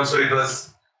 Earlier also it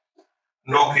was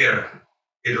no care.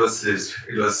 It was seized.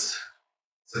 It was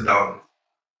sit down.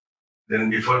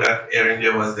 Then before that, Air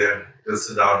India was there. It was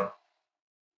sit down.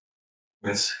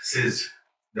 Means seized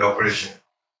the operation.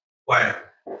 Why?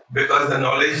 Because the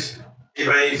knowledge,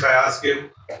 if I ask you,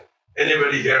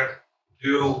 anybody here, do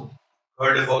you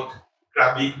heard about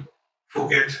Krabi,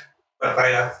 Phuket,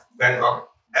 Pattaya, Bangkok?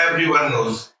 Everyone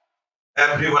knows.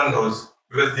 Everyone knows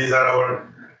because these are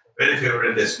our very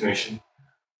favorite destination.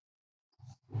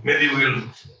 Maybe we'll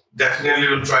definitely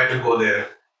will try to go there.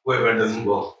 Whoever doesn't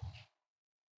go,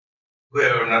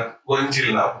 whoever not going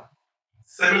till now.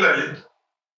 Similarly,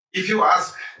 if you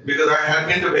ask, because I have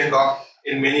been to Bangkok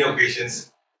in many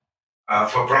occasions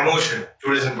for promotion,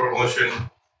 tourism promotion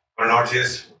for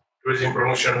Northeast, tourism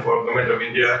promotion for Government of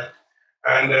India,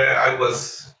 and I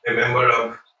was a member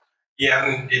of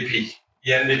ENDP.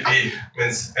 ENDP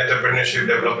means Entrepreneurship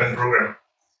Development Program.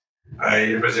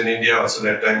 I represent India also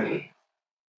that time.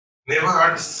 Never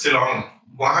heard Ceylon.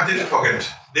 Guwahati, forget.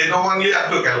 They know only up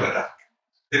to Calcutta.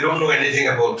 They don't know anything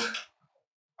about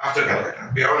after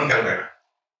Calcutta, beyond Calcutta.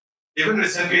 Even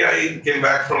recently, I came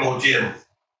back from OTM.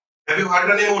 Have you heard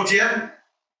the name OTM?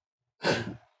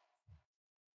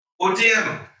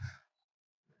 OTM.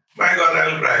 My God,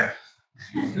 I'll cry.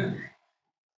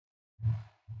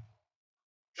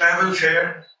 Travel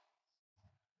fair.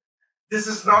 This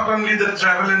is not only the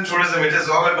travel and tourism, it is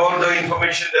all about the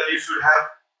information that you should have.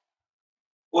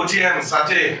 OTM,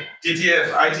 SATE,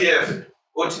 TTF, ITF,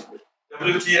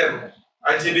 WTM,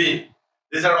 ITB,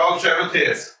 these are all travel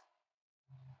fairs.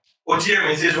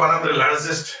 OTM is one of the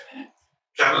largest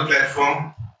travel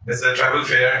platform. It's a travel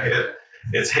fair here.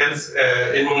 It's held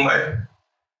in Mumbai.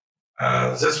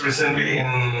 Just recently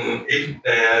in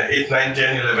 8, 9,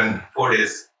 10, 11, 4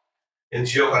 days in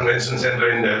Geo Convention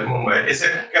Center in Mumbai. It's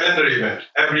a calendar event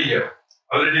every year.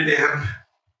 Already they have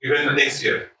event the next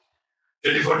year.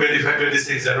 24, 25,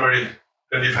 26, January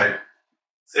 25.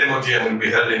 Same OTM will be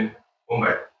held in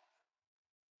Mumbai.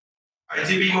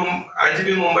 ITB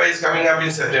Mumbai is coming up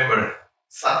in September.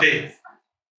 SATE,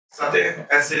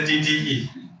 SATTE.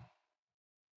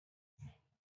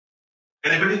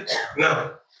 Anybody?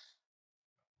 No.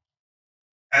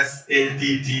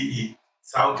 SATTE,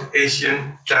 South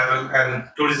Asian Travel and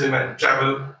Tourism and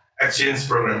Travel Exchange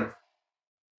Program.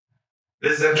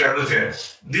 This is a travel fair.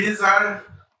 These are,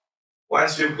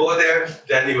 once you go there,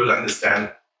 then you will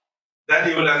understand. Then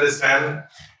you will understand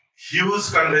huge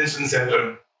convention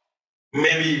center.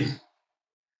 Maybe,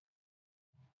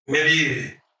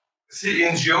 see,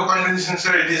 in Geo Convention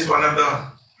Center, it is one of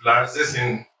the largest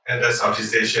in entire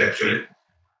Southeast Asia, actually.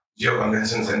 Geo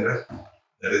Convention Center.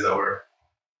 That is our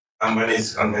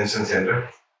Ambani's Convention Center.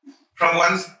 From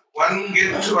one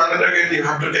gate to another gate, you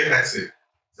have to take taxi.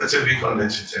 Such a big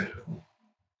convention center.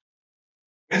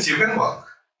 Means you can walk,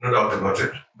 no doubt about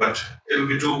it, but it will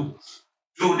be too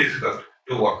difficult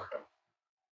to walk.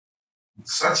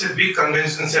 Such a big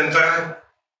convention center,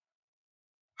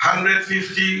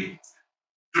 150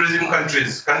 tourism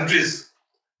countries.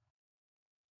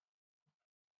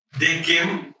 They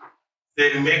came,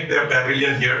 they make their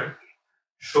pavilion here,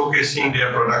 showcasing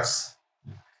their products.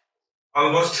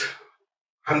 Almost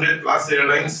 100 plus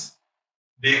airlines,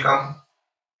 they come,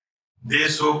 they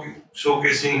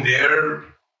showcasing their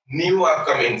new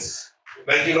upcomings.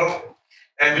 Like,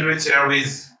 Emirates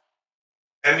Airways.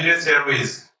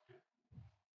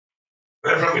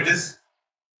 Where from it is?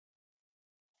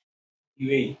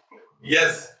 UAE.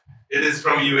 Yes, it is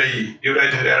from UAE,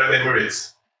 United Arab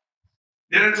Emirates.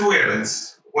 There are two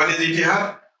airlines. One is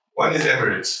Etihad, one is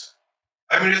Emirates.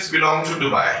 Emirates belong to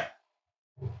Dubai,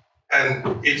 and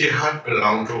Etihad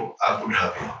belong to Abu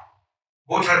Dhabi.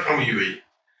 Both are from UAE.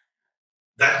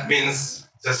 That means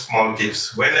just small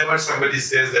tips. Whenever somebody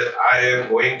says that I am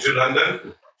going to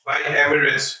London by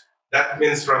Emirates, that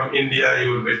means from India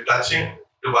you will be touching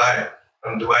Dubai.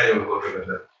 From Dubai you will go to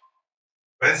London.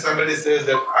 When somebody says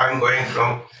that I'm going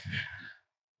from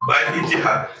by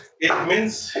Etihad, it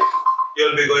means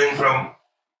you'll be going from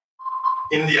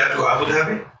India to Abu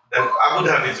Dhabi, then Abu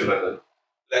Dhabi to London,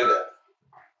 like that.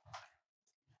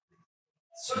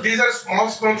 So these are small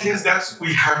things that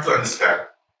we have to understand.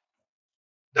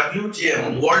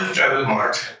 WTM, World Travel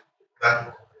Mart,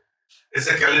 that is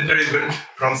a calendar event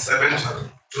from 7th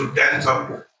to 10th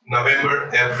of November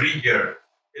every year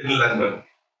in London.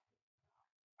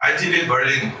 ITB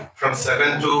Berlin from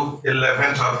 7th to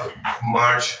 11th of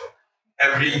March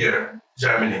every year,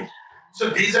 Germany. So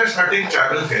these are certain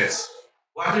travel fairs.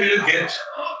 What will you get?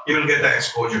 You will get the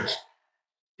exposure.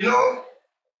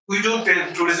 We do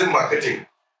tourism marketing.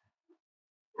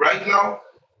 Right now,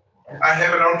 I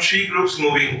have around 3 groups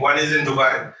moving. One is in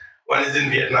Dubai, one is in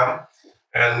Vietnam,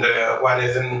 and one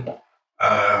is in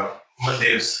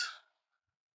Maldives.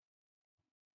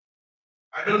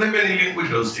 I don't have any link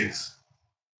with those things.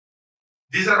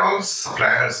 These are all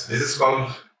suppliers. This is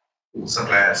called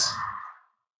suppliers.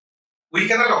 we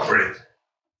cannot operate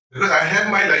because I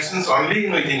have my license only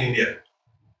within India.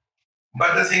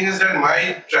 But the thing is that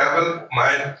my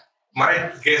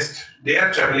guests, they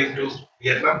are traveling to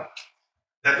Vietnam.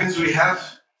 That means we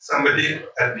have somebody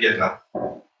at Vietnam.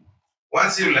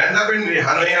 Once you land up in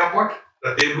Hanoi airport,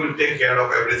 they will take care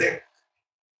of everything.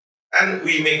 And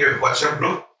we make a WhatsApp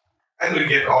group and we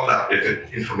get all the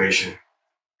updated information.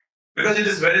 Because it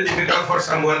is very difficult for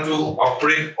someone to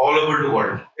operate all over the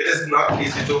world. It is not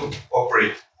easy to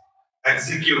operate,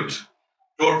 execute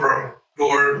tour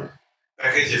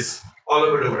packages all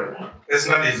over the world. It's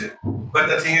not easy. But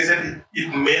the thing is that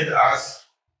it made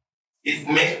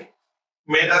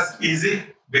us easy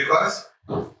because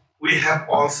we have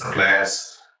all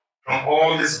suppliers from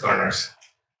all these corners.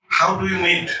 How do you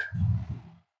meet?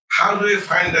 How do you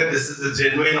find that this is a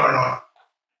genuine or not?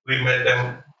 We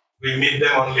meet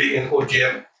them only in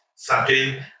OTM,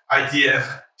 SATE,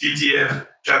 ITF, TTF,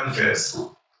 travel fairs,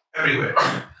 everywhere.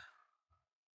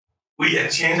 We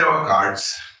exchange our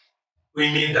cards. We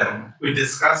meet them. We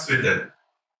discuss with them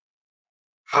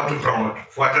how to promote,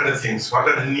 what are the things, what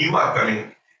are the new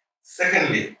upcoming.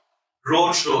 Secondly,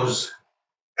 road shows.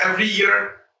 Every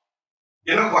year,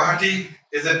 Guwahati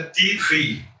is a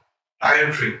T3,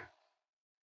 tier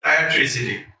 3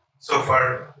 city. So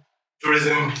far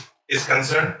tourism is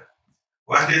concerned,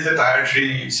 Guwahati is a tier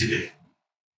 3 city.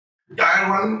 Tier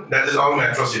 1, that is all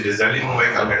metro cities, Delhi,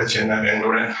 Mumbai, Calcutta, Chennai,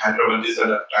 Bangalore, and Hyderabad. These are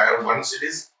the tier 1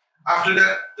 cities. After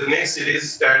that, the next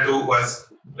cities, tier 2 was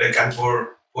like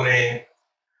Kanpur, Pune,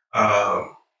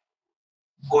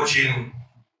 Cochin,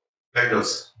 like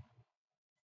those.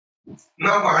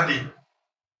 Now Guwahati,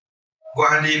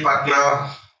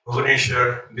 Patna,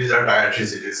 Bhubaneswar, these are tier 3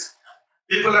 cities.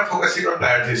 People are focusing on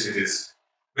tier 3 cities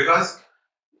because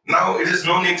now it is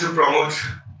no need to promote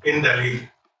in Delhi.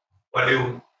 What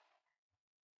you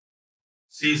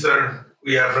see, sir,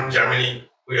 we are from Germany,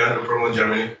 we want to promote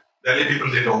Germany. Delhi people,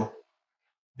 they know.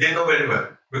 They know very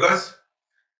well because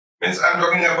means I'm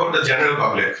talking about the general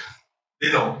public.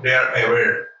 They know, they are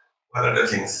aware what are the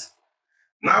things.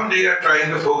 Now they are trying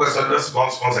to focus on the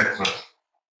small sector,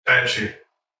 tier 3.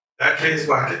 Tier 3 is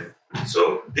Guwahati.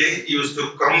 So they used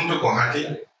to come to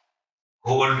Guwahati,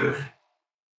 hold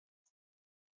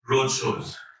road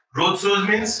shows. Road shows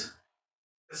means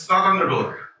it's not on the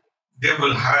road. They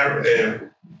will hire a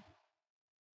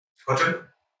hotel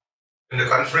in the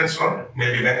conference hall,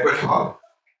 maybe banquet hall.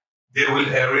 They will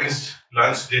arrange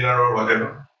lunch, dinner, or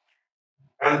whatever.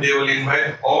 And they will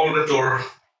invite all the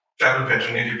travel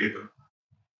fraternity people.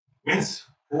 Means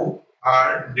who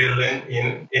are dealing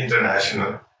in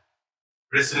international.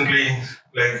 Recently,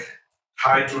 like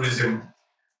Thai tourism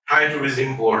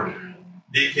board,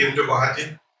 they came to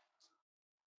Guwahati,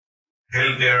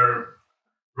 held their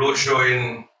roadshow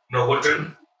in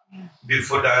Novotel.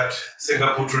 Before that,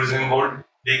 Singapore Tourism Board,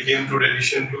 they came to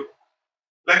Radisson Blu.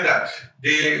 Like that,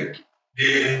 they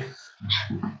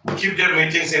keep their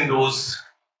meetings in those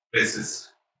places.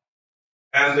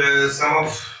 And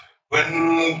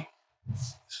when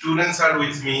students are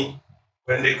with me,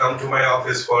 when they come to my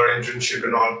office for internship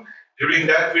and all, during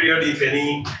that period, if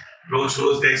any road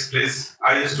shows takes place,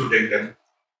 I used to take them.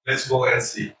 Let's go and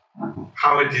see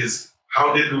how it is,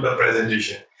 how they do the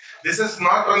presentation. This is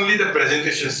not only the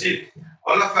presentation. See,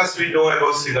 all of us, we know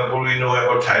about Singapore, we know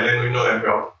about Thailand, we know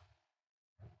about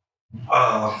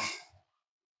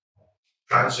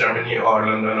France, Germany, or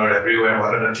London, or everywhere.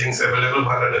 What are the things available?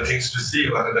 What are the things to see?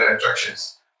 What are the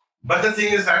attractions? But the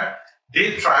thing is that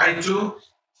they try to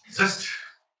just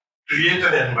create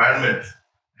an environment,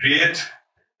 create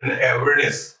an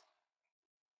awareness,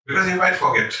 because you might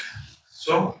forget.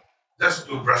 So just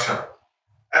to brush up.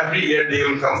 Every year they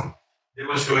will come, they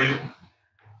will show you.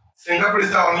 Singapore is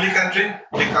the only country,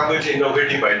 they come with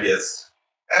innovative ideas.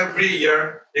 Every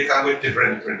year they come with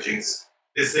different things.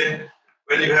 They say,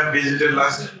 when you have visited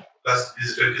last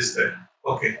visited this time,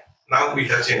 okay, now we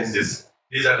have changed this.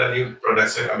 These are the new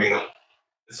products are coming up.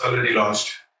 It's already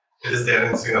launched. It is there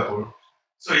in Singapore.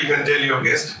 So you can tell your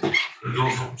guest to do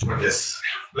for this,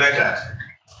 like that.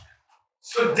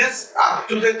 So this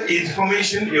up-to-date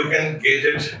information, you can get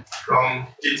it from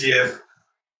TTF,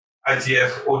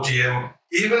 ITF, OTM,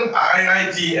 even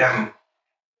IITM.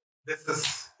 This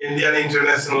is Indian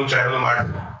International Travel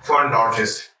Market for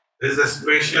Northeast. There is a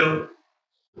special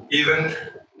event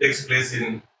takes place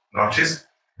in Northeast.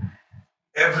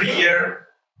 Every year,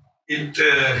 it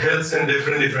holds in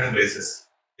different places.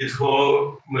 It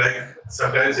holds, like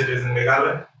sometimes it is in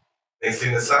Meghalaya, next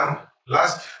in Assam.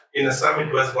 Last in Assam,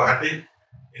 it was Guwahati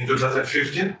in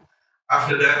 2015.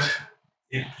 After that,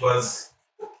 it was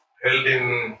held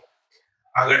in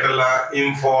Agartala,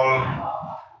 Imphal,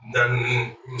 then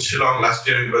in Shillong. Last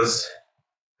year it was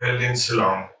held in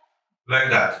Shillong, like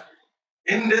that.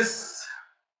 In this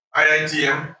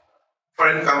IITM,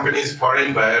 foreign companies,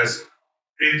 foreign buyers,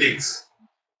 critics,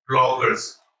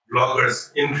 bloggers,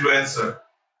 influencer,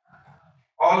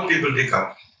 all people they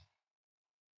come.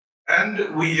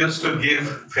 And we used to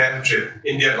give fair trade,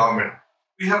 India government.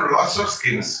 We have lots of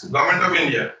schemes. Government of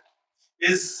India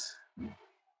is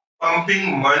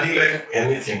pumping money like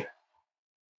anything.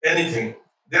 Anything.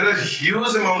 There is a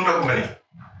huge amount of money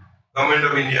Government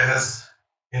of India has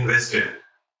invested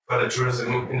for the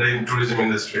tourism in the tourism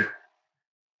industry.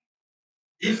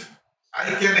 If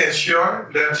I can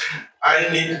assure that I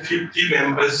need 50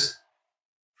 members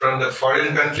from the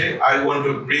foreign country, I want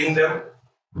to bring them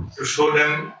to show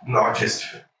them Northeast.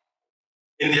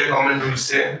 India government will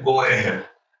say, go ahead.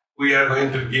 We are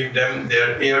going to give them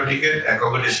their air ticket,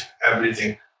 accommodation,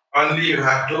 everything. Only you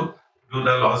have to do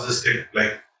the logistic,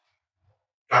 like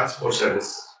transport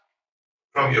service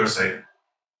from your side.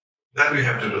 That we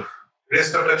have to do.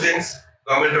 Rest of the things,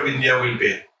 Government of India will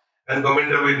pay. And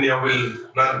Government of India will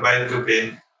not mind to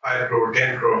pay 5 crore,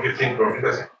 10 crore, 15 crore,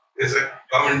 because it's a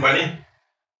government money.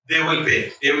 They will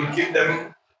pay. They will give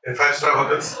them in 5-star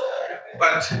hotels.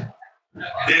 But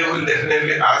they will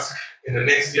definitely ask in the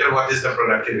next year what is the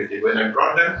productivity. When I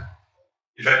brought them,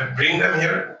 if I bring them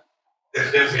here,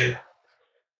 definitely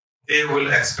they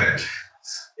will expect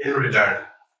in return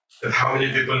that how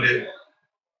many people they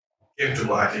came to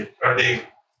Guwahati or they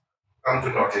come to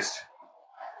Northeast.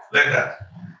 Like that.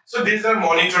 So these are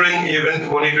monitoring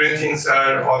things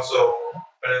are also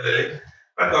parallel,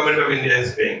 but Government of India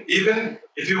is paying. Even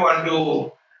if you want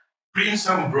to print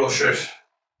some brochures,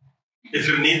 if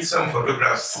you need some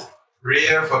photographs,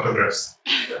 rare photographs,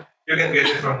 you can get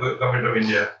it from the Government of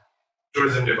India,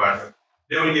 Tourism Department.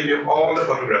 They will give you all the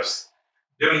photographs.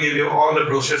 They will give you all the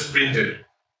brochures printed.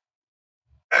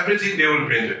 Everything they will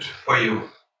print it for you.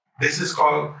 This is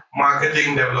called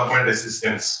Marketing Development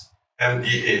Assistance,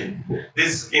 MDA.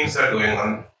 These schemes are going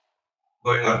on.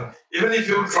 Even if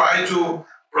you try to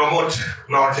promote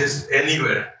Northeast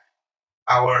anywhere,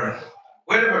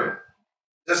 wherever,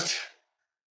 just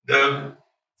the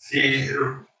see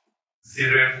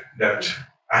that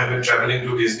I have been traveling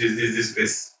to this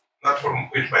place, not from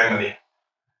with my money.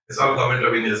 It's all Government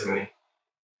of India's money.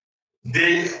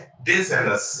 They send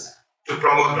us to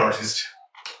promote Northeast.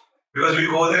 Because we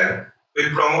go there, we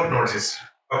promote Northeast,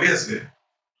 obviously.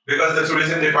 Because the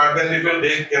tourism department people,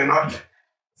 they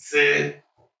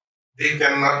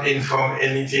cannot inform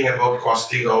anything about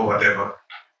costing or whatever.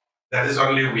 That is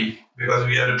only we. Because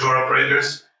we are the tour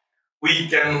operators, we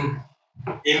can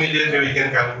immediately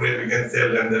calculate, we can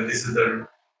tell them that this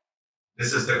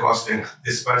is the costing,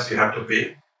 this much you have to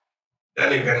pay.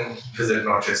 Then you can visit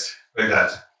Northeast like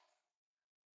that.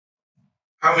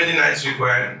 How many nights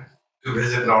required to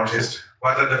visit Northeast?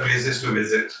 What are the places to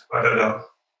visit? What are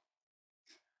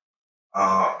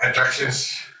the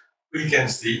attractions we can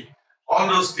see? All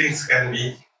those things can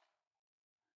be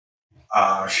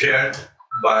shared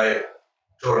by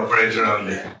tour operator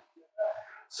only.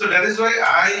 So that is why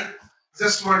I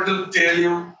just want to tell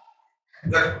you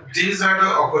that these are the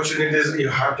opportunities you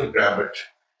have to grab it.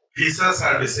 Visa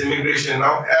service, immigration.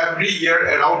 Now every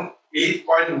year around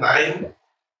 8.9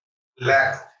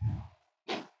 lakh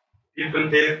people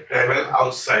they travel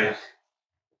outside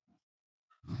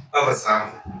of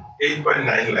Assam.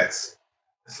 8.9 lakhs.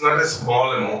 It's not a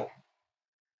small amount.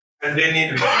 And they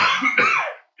need visa.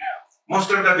 Most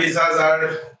of the visas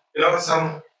are,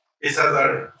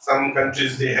 some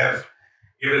countries they have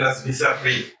given us visa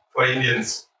free for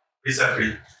Indians, visa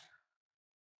free.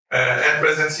 At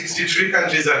present, 63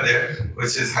 countries are there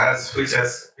which has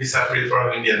visa free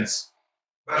for Indians.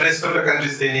 But rest of the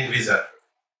countries they need visa.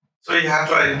 So you have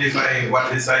to identify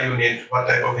what visa you need, what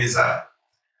type of visa,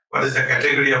 what is the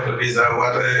category of the visa,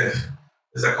 what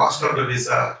is the cost of the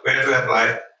visa, where to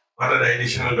apply, what are the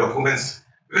additional documents.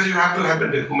 Because you have to have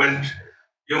a document,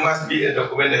 you must be a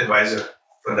document advisor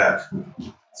for that.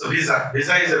 So visa is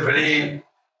a very,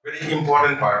 very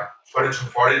important part for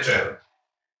foreign travel.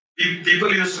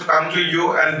 People used to come to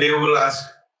you and they will ask,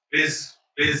 please,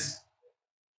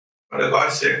 for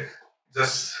God's sake,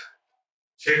 just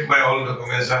check my all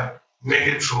documents and make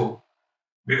it true.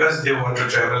 Because they want to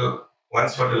travel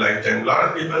once for a lifetime. A lot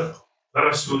of people, a lot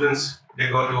of students, they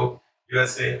go to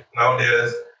USA. Now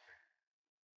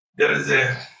there is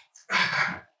a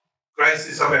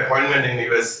crisis of appointment in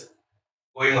US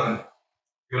going on.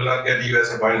 You will not get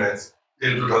US appointments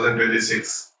till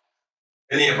 2026.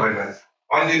 Any appointment.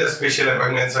 Only the special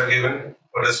appointments are given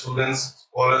for the students,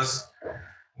 scholars.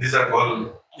 These are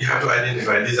called, you have to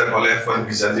identify, these are called F1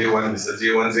 visa, J1 visa,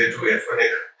 J1, J2, F1,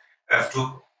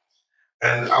 F2.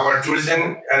 And our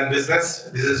tourism and business,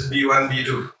 this is B1,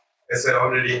 B2. As I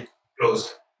already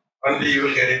closed. Only you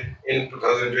will get it in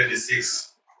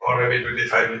 2026 or maybe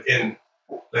 25 in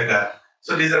like that.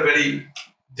 So these are very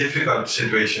difficult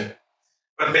situation.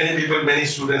 But many people, many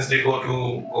students, they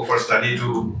go for study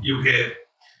to UK,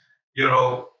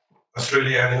 Europe,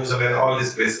 Australia, New Zealand, all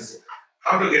these places.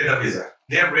 How to get a visa?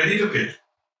 They are ready to pay.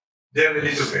 They are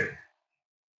ready to pay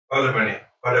all the money,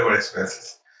 whatever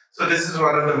expenses. So this is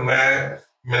one of the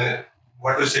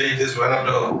what to say? It is one of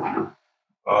the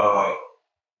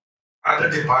other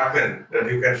department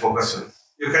that you can focus on.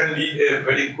 You can be a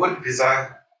very good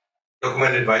visa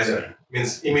document advisor,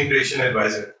 means immigration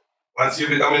advisor. Once you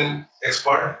become an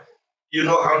expert, you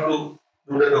know how to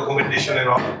do the documentation and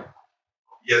all.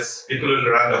 Yes, people will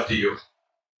run after you.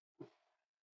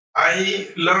 I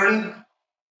learned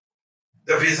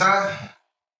the visa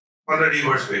on the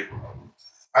reverse way.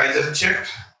 I just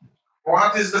checked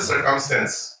what is the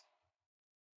circumstance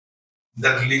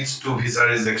that leads to visa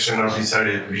rejection or visa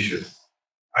revision.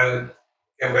 I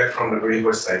came back from the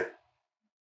reverse side.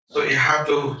 So you have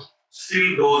to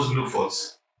seal those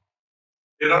loopholes.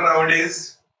 You know,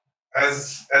 nowadays,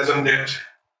 as on date,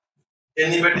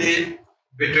 anybody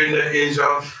between the age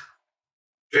of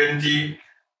 20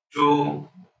 to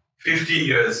 50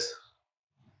 years,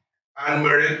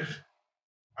 unmarried,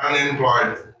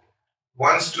 unemployed,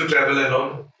 wants to travel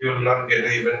alone, he will not get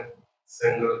even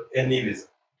any visa.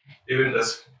 Even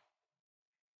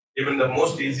the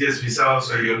most easiest visa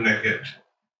also you will not get.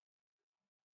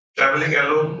 Traveling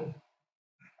alone,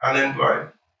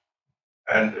 unemployed,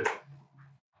 and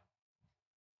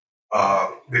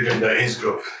within the age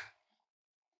group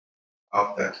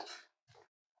of that.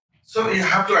 So you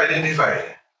have to identify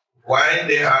why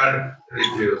they are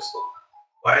refused,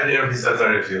 why their visas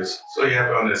are refused. So you have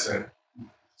to understand.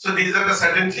 So these are the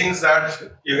certain things that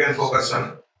you can focus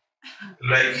on.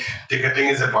 Like ticketing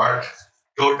is a part,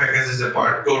 tour package is a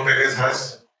part. Tour package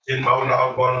has inbound,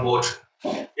 outbound both.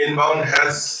 Inbound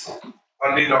has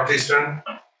only northeastern.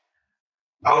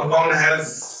 Outbound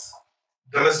has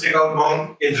domestic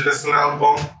outbound, international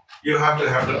outbound. You have to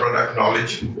have the product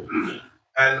knowledge.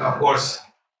 And of course,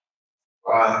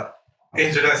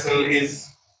 international is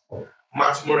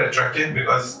much more attractive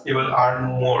because you will earn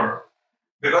more.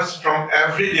 Because from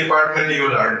every department you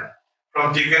will earn.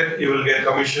 From ticket, you will get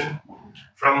commission.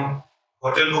 From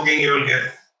hotel booking, you will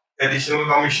get additional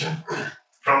commission.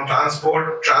 From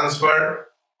transport, transfer,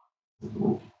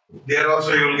 there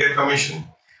also you will get commission.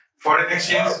 Foreign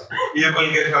exchange, you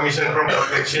will get commission from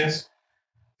foreign exchange.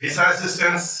 Visa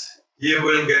assistance, you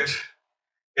will get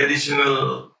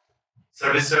additional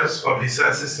services for visa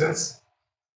assistance.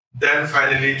 Then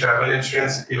finally, travel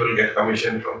insurance, you will get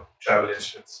commission from travel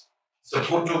insurance. So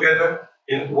put together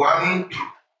in one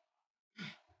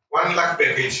lakh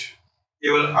package,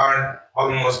 you will earn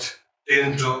almost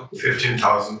 10 to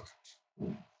 15,000.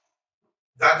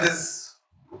 That is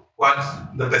what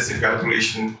the basic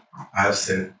calculation I have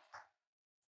seen.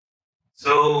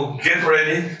 So get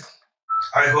ready.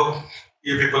 I hope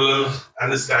you people will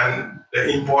understand the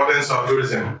importance of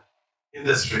tourism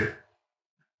industry.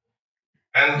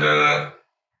 And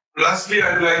lastly,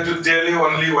 I'd like to tell you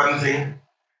only one thing.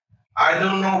 I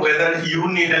don't know whether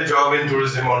you need a job in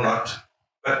tourism or not,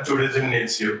 but tourism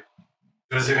needs you.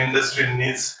 Tourism industry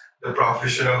needs the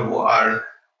professional who are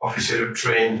officially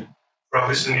trained,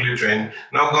 professionally trained.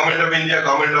 Now, Government of India,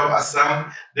 Government of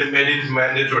Assam, they made it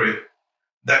mandatory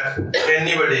that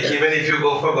anybody, even if you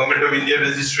go for Government of India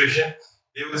registration,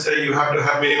 they will say you have to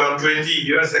have minimum 20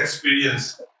 years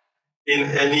experience in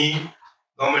any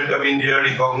Government of India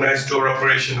recognized tour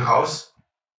operation house.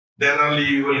 Then only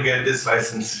you will get this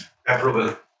license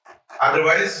approval.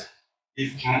 Otherwise,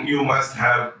 if you must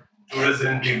have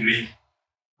tourism degree.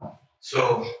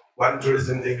 So one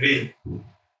tourism degree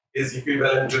is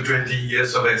equivalent to 20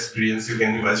 years of experience, you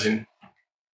can imagine.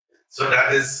 So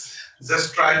that is,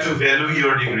 just try to value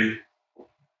your degree.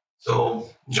 So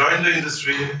join the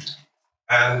industry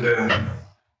and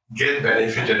get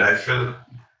benefited. I feel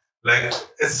like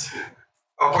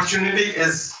opportunity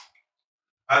is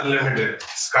unlimited.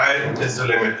 Sky is the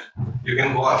limit. You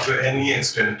can go up to any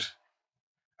extent.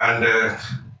 And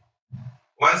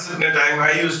once in a time,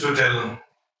 I used to tell,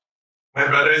 my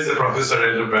brother is a professor,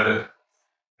 elder brother,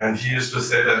 and he used to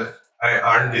say that I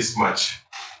earn this much.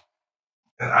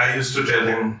 And I used to tell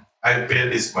him, I pay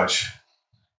this much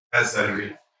as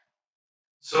salary.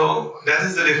 So that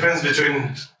is the difference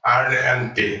between earn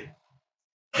and pay.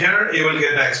 Here you will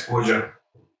get the exposure.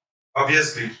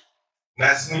 Obviously,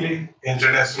 nationally,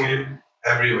 internationally,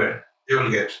 everywhere you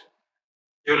will get.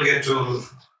 You will get to,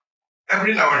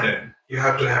 every now and then, you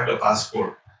have to have the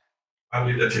passport.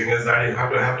 Only the thing is that you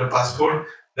have to have the passport,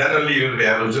 then only you will be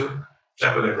able to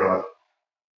travel abroad.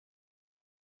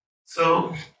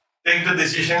 So take the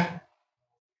decision,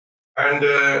 and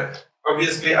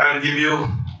obviously I'll give you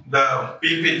the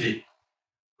PPT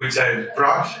which I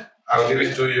brought. I'll give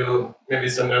it to you, maybe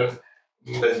Chandan,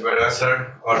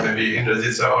 sir, or maybe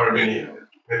Indrajit sir, or maybe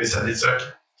Sajid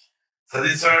sir.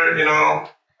 Sajid sir,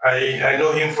 I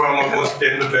know him from almost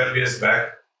 10 to 12 years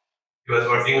back. He was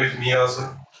working with me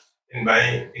also in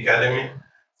my academy.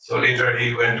 So later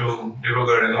he went to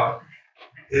Dibrugad and all.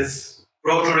 He's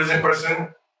pro-tourism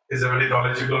person. He's a very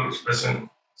knowledgeable person.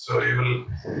 So you will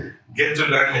get to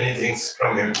learn many things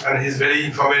from him. And he's very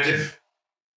informative.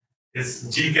 His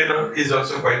GK is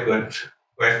also quite good.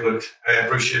 Quite good. I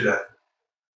appreciate that.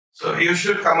 So you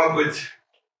should come up with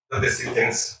the basic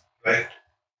things like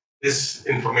this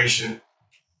information.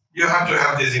 You have to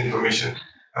have this information.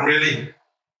 I'm really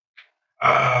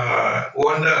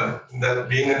wonder that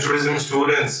being a tourism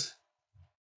student,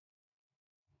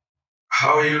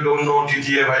 how you don't know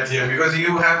TTF, ITM, because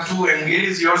you have to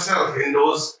engage yourself in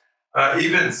those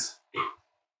events.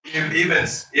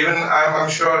 Even I'm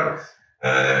sure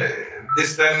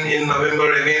this time in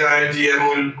November again IITM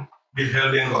will be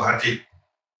held in Guwahati.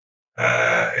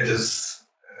 It is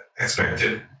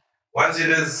expected. Once it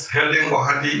is held in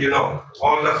Guwahati,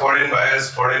 all the foreign buyers,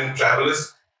 foreign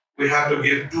travelers, we have to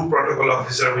give 2 protocol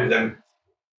officers with them.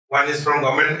 One is from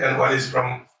government and one is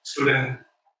from student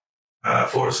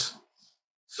force.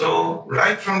 So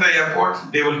right from the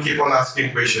airport, they will keep on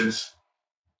asking questions.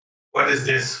 What is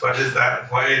this? What is that?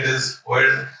 Why it is?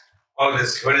 Where all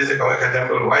this? Where is the Kamakya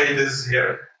temple? Why it is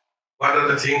here? What are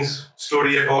the things,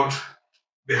 story about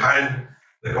behind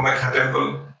the Kamakya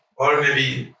temple, or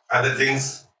maybe other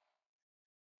things?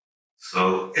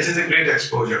 So it is a great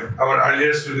exposure. Our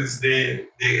earlier students, they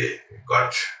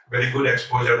got very good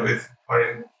exposure with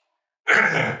foreign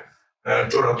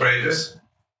tour operators.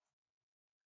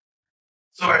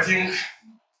 So I think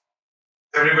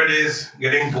everybody is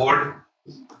getting bored,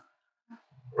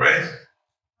 right?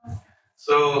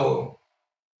 So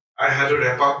I had to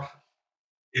wrap up.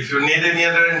 If you need any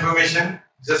other information,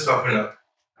 just open up.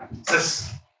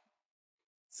 Just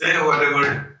say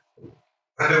whatever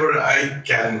I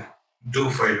can do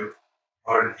for you.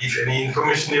 Or if any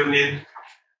information you need,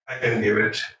 I can give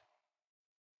it.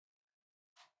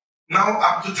 Now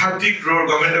up to 30 crore,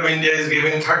 Government of India is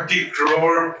giving 30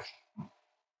 crore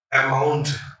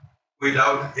amount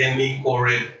without any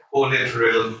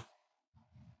collateral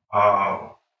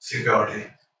security.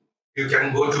 You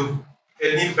can go to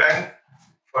any bank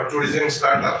for tourism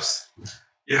startups.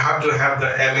 You have to have the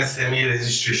MSME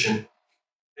registration.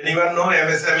 Anyone know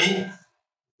MSME?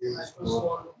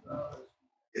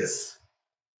 Yes.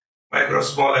 Micro,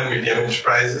 small and medium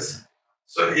enterprises.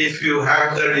 So if you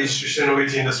have the registration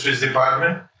with Industries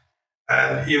Department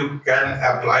and you can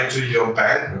apply to your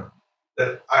bank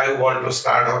that I want to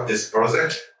start up this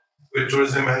project with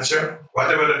tourism venture,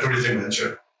 whatever the tourism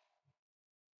venture,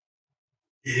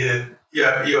 you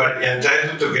are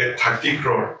entitled to get 30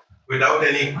 crore without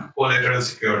any collateral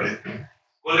security.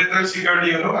 Collateral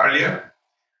security, earlier,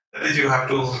 that is you have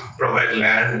to provide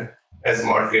land as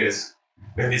mortgage,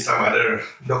 maybe some other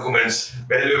documents,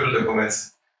 valuable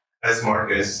documents as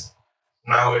mortgage.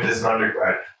 Now it is not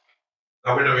required.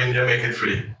 Government of India make it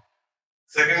free.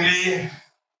 Secondly,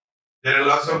 there are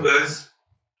lots of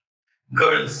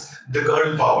girls, the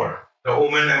girl power, the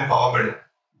woman empowerment.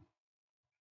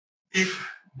 If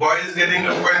boy is getting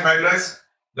 2.5 lakhs,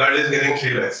 girl is getting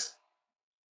 3 lakhs.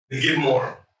 They give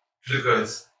more to the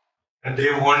girls. And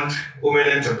they want women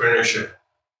entrepreneurship.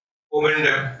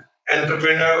 Women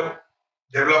entrepreneur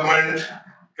development,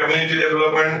 community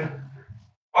development,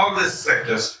 all these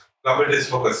sectors, government is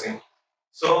focusing.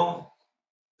 So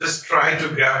just try to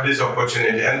grab this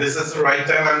opportunity. And this is the right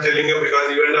time I'm telling you,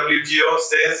 because UNWTO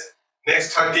says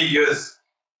next 30 years,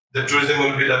 the tourism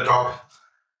will be the top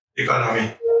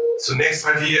economy. So next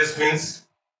 30 years means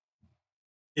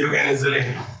you can easily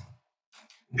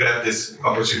grab this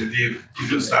opportunity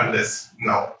if you start this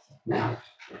now.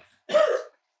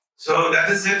 So that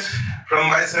is it from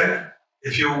my side.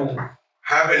 If you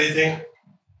have anything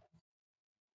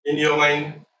in your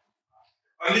mind,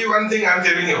 only one thing I'm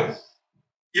telling you,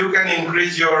 you can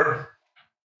increase your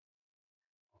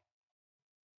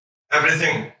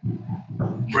everything,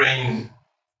 brain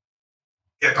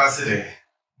capacity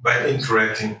by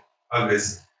interacting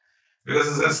always.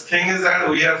 Because the thing is that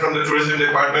we are from the tourism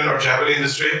department or travel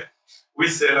industry, we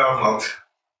sell our mouth.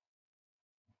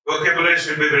 Vocabulary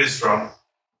should be very strong.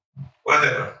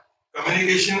 Whatever.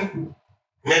 Communication,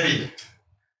 maybe.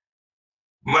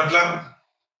 Matlab,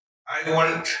 I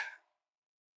want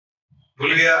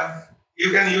Bulgaria, you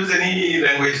can use any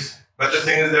language, but the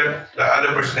thing is that the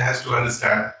other person has to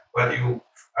understand what you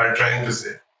are trying to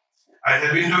say. I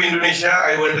have been to Indonesia.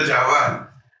 I went to Java.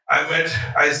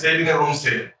 I stayed in a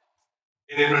homestay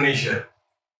in Indonesia.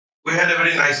 We had a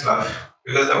very nice laugh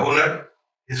because the owner,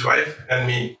 his wife, and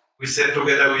me, we sat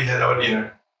together. We had our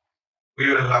dinner. We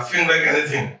were laughing like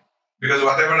anything because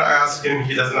whatever I ask him,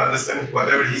 he doesn't understand.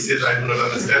 Whatever he says, I do not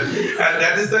understand, and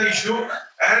that is the issue.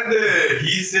 And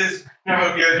he says,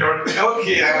 "Okay, George.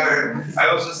 Okay." I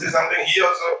also say something. He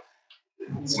also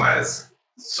smiles.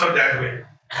 So that way.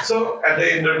 So at the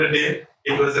end of the day,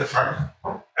 it was a fun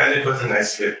and it was a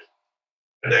nice trip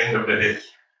at the end of the day.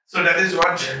 So that is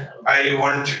what I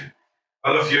want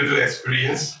all of you to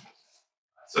experience.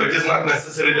 So it is not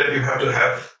necessary that you have to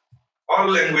have all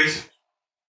language.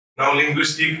 Now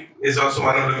linguistic is also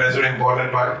one of the major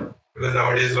important part because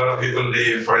nowadays a lot of people,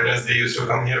 foreigners, they used to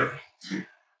come here.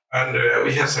 And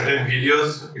we have certain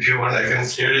videos. If you want, I can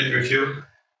share it with you.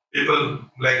 People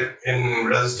like in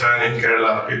Rajasthan, in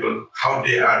Kerala, people, how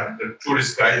they are, the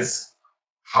tourist guides,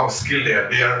 how skilled they are.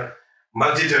 They are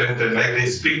multi-talented, like they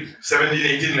speak 17,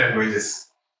 18 languages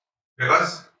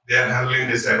because they are handling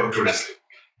this type of tourists.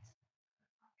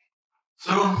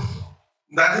 So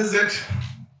that is it.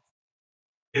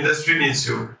 Industry needs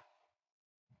you.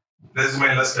 This is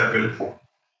my last appeal.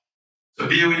 So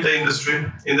be with the industry.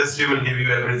 Industry will give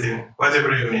you everything,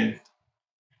 whatever you need.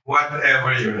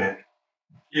 Whatever you need.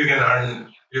 You can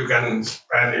earn, you can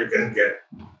spend, you can get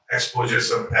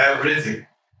exposures of everything.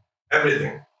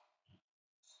 Everything.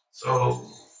 So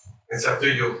it's up to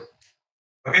you.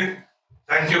 Okay?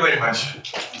 Thank you very much.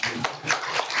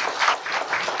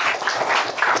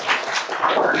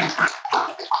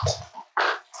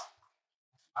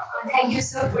 Thank you,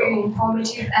 sir, for your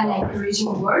informative and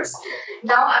encouraging words.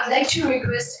 Now, I'd like to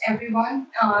request everyone,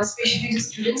 especially the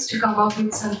students, to come up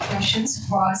with some questions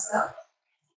for us, sir.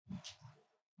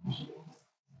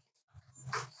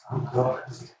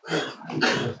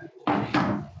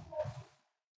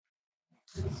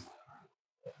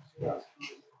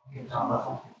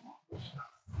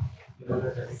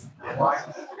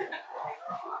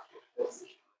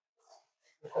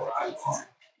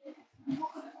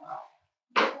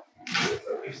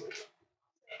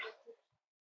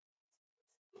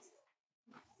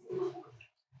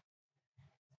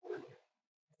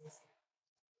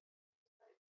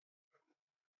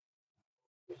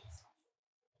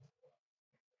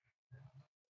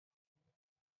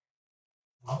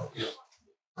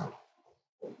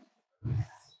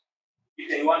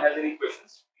 If anyone has any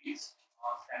questions, please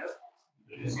stand up,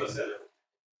 introduce yourself,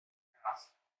 and ask.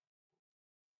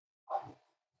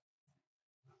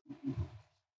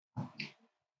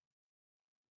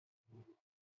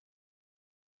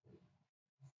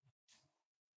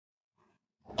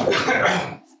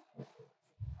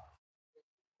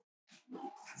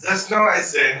 Just now I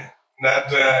said that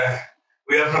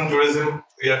we are from tourism,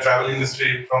 we are travel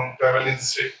industry, from travel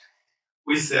industry.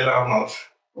 We sell our mouth.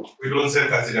 We don't sell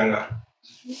Kaziranga.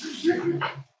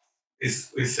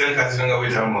 We sell Kaziranga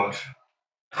with our mouth.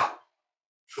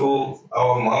 Through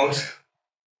our mouth,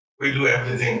 we do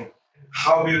everything.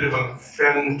 How beautiful,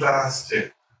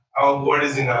 fantastic. Our word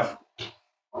is enough.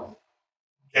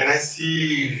 Can I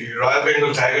see Royal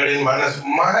Bengal tiger in Manas?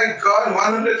 My God,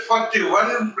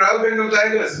 141 Royal Bengal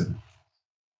tigers.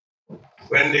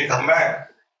 When they come back,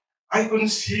 I couldn't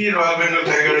see Royal Bengal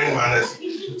tiger in Manas.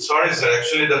 Sorry, sir.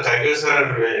 Actually, the tigers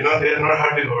are, they are not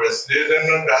herbivores. They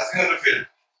are not grazing on the field.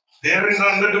 They are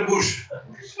under the bush.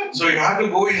 So you have to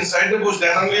go inside the bush,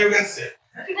 then only you can see.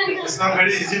 It's not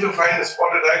very easy to find a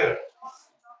spotted tiger.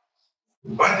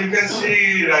 But you can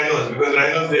see rhinos, because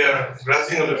rhinos, they are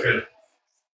grazing on the field.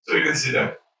 So you can see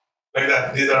them. Like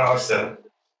that. These are our cell.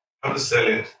 How to sell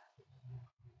it.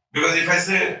 Because if I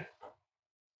say,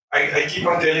 I keep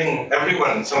on telling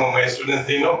everyone, some of my students,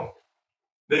 they know,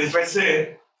 that if I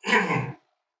say,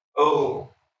 oh,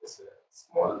 it's a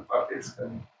small puppy is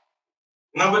coming,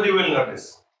 nobody will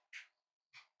notice.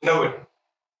 Nobody.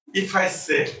 If I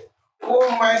say, oh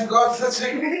my God, such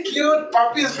a cute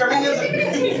puppy is coming,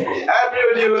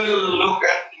 everybody will look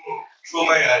at me through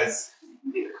my eyes.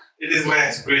 It is my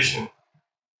expression.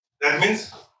 That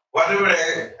means whatever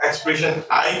expression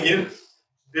I give,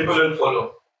 people will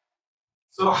follow.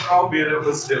 So how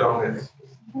beautiful Shillong is.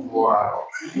 Wow.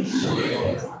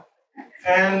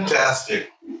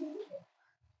 Fantastic.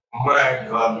 My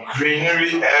God,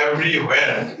 greenery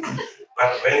everywhere.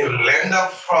 But when you land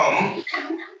up from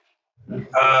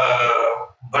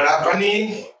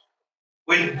Barapani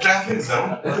with traffic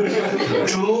jam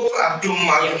to up to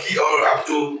Malki or up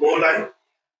to Molai,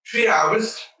 3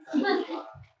 hours.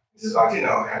 It is not in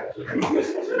our hand.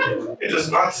 It is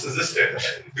not suggested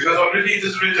because already it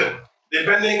is written,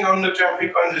 depending on the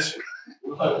traffic congestion.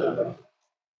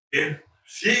 Okay.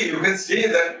 See, you can see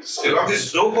that Shillong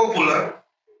is so popular,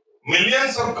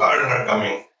 millions of cars are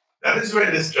coming. That is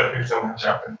why this traffic jam has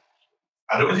happened.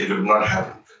 Otherwise, it would not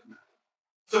happen.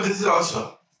 So this is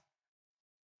also.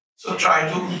 So try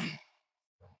to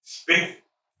speak,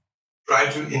 try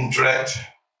to interact.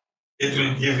 It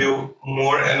will give you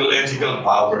more analytical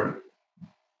power.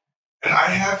 And I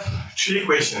have 3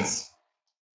 questions.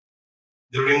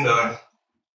 During the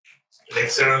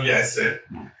lecture only I said,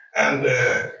 and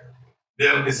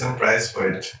there will be some prize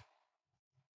for it.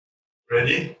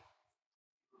 Ready?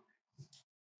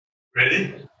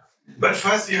 Ready? But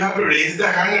first you have to raise the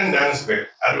hand and then speak.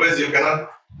 Otherwise you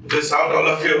cannot just out all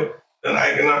of you, then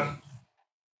I cannot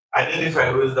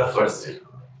identify who is the first.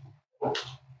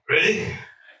 Ready?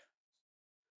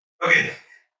 Okay.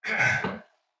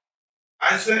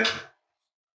 I said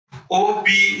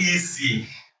OPEC.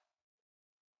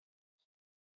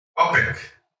 OPEC.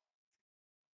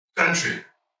 Country.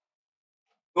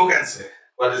 Who can say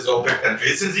what is OPEC country?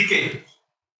 It's a GK.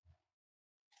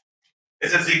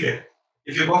 It's a GK.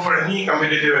 If you go for any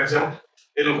competitive exam,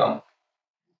 it will come.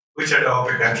 Which are the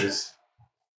OPEC countries?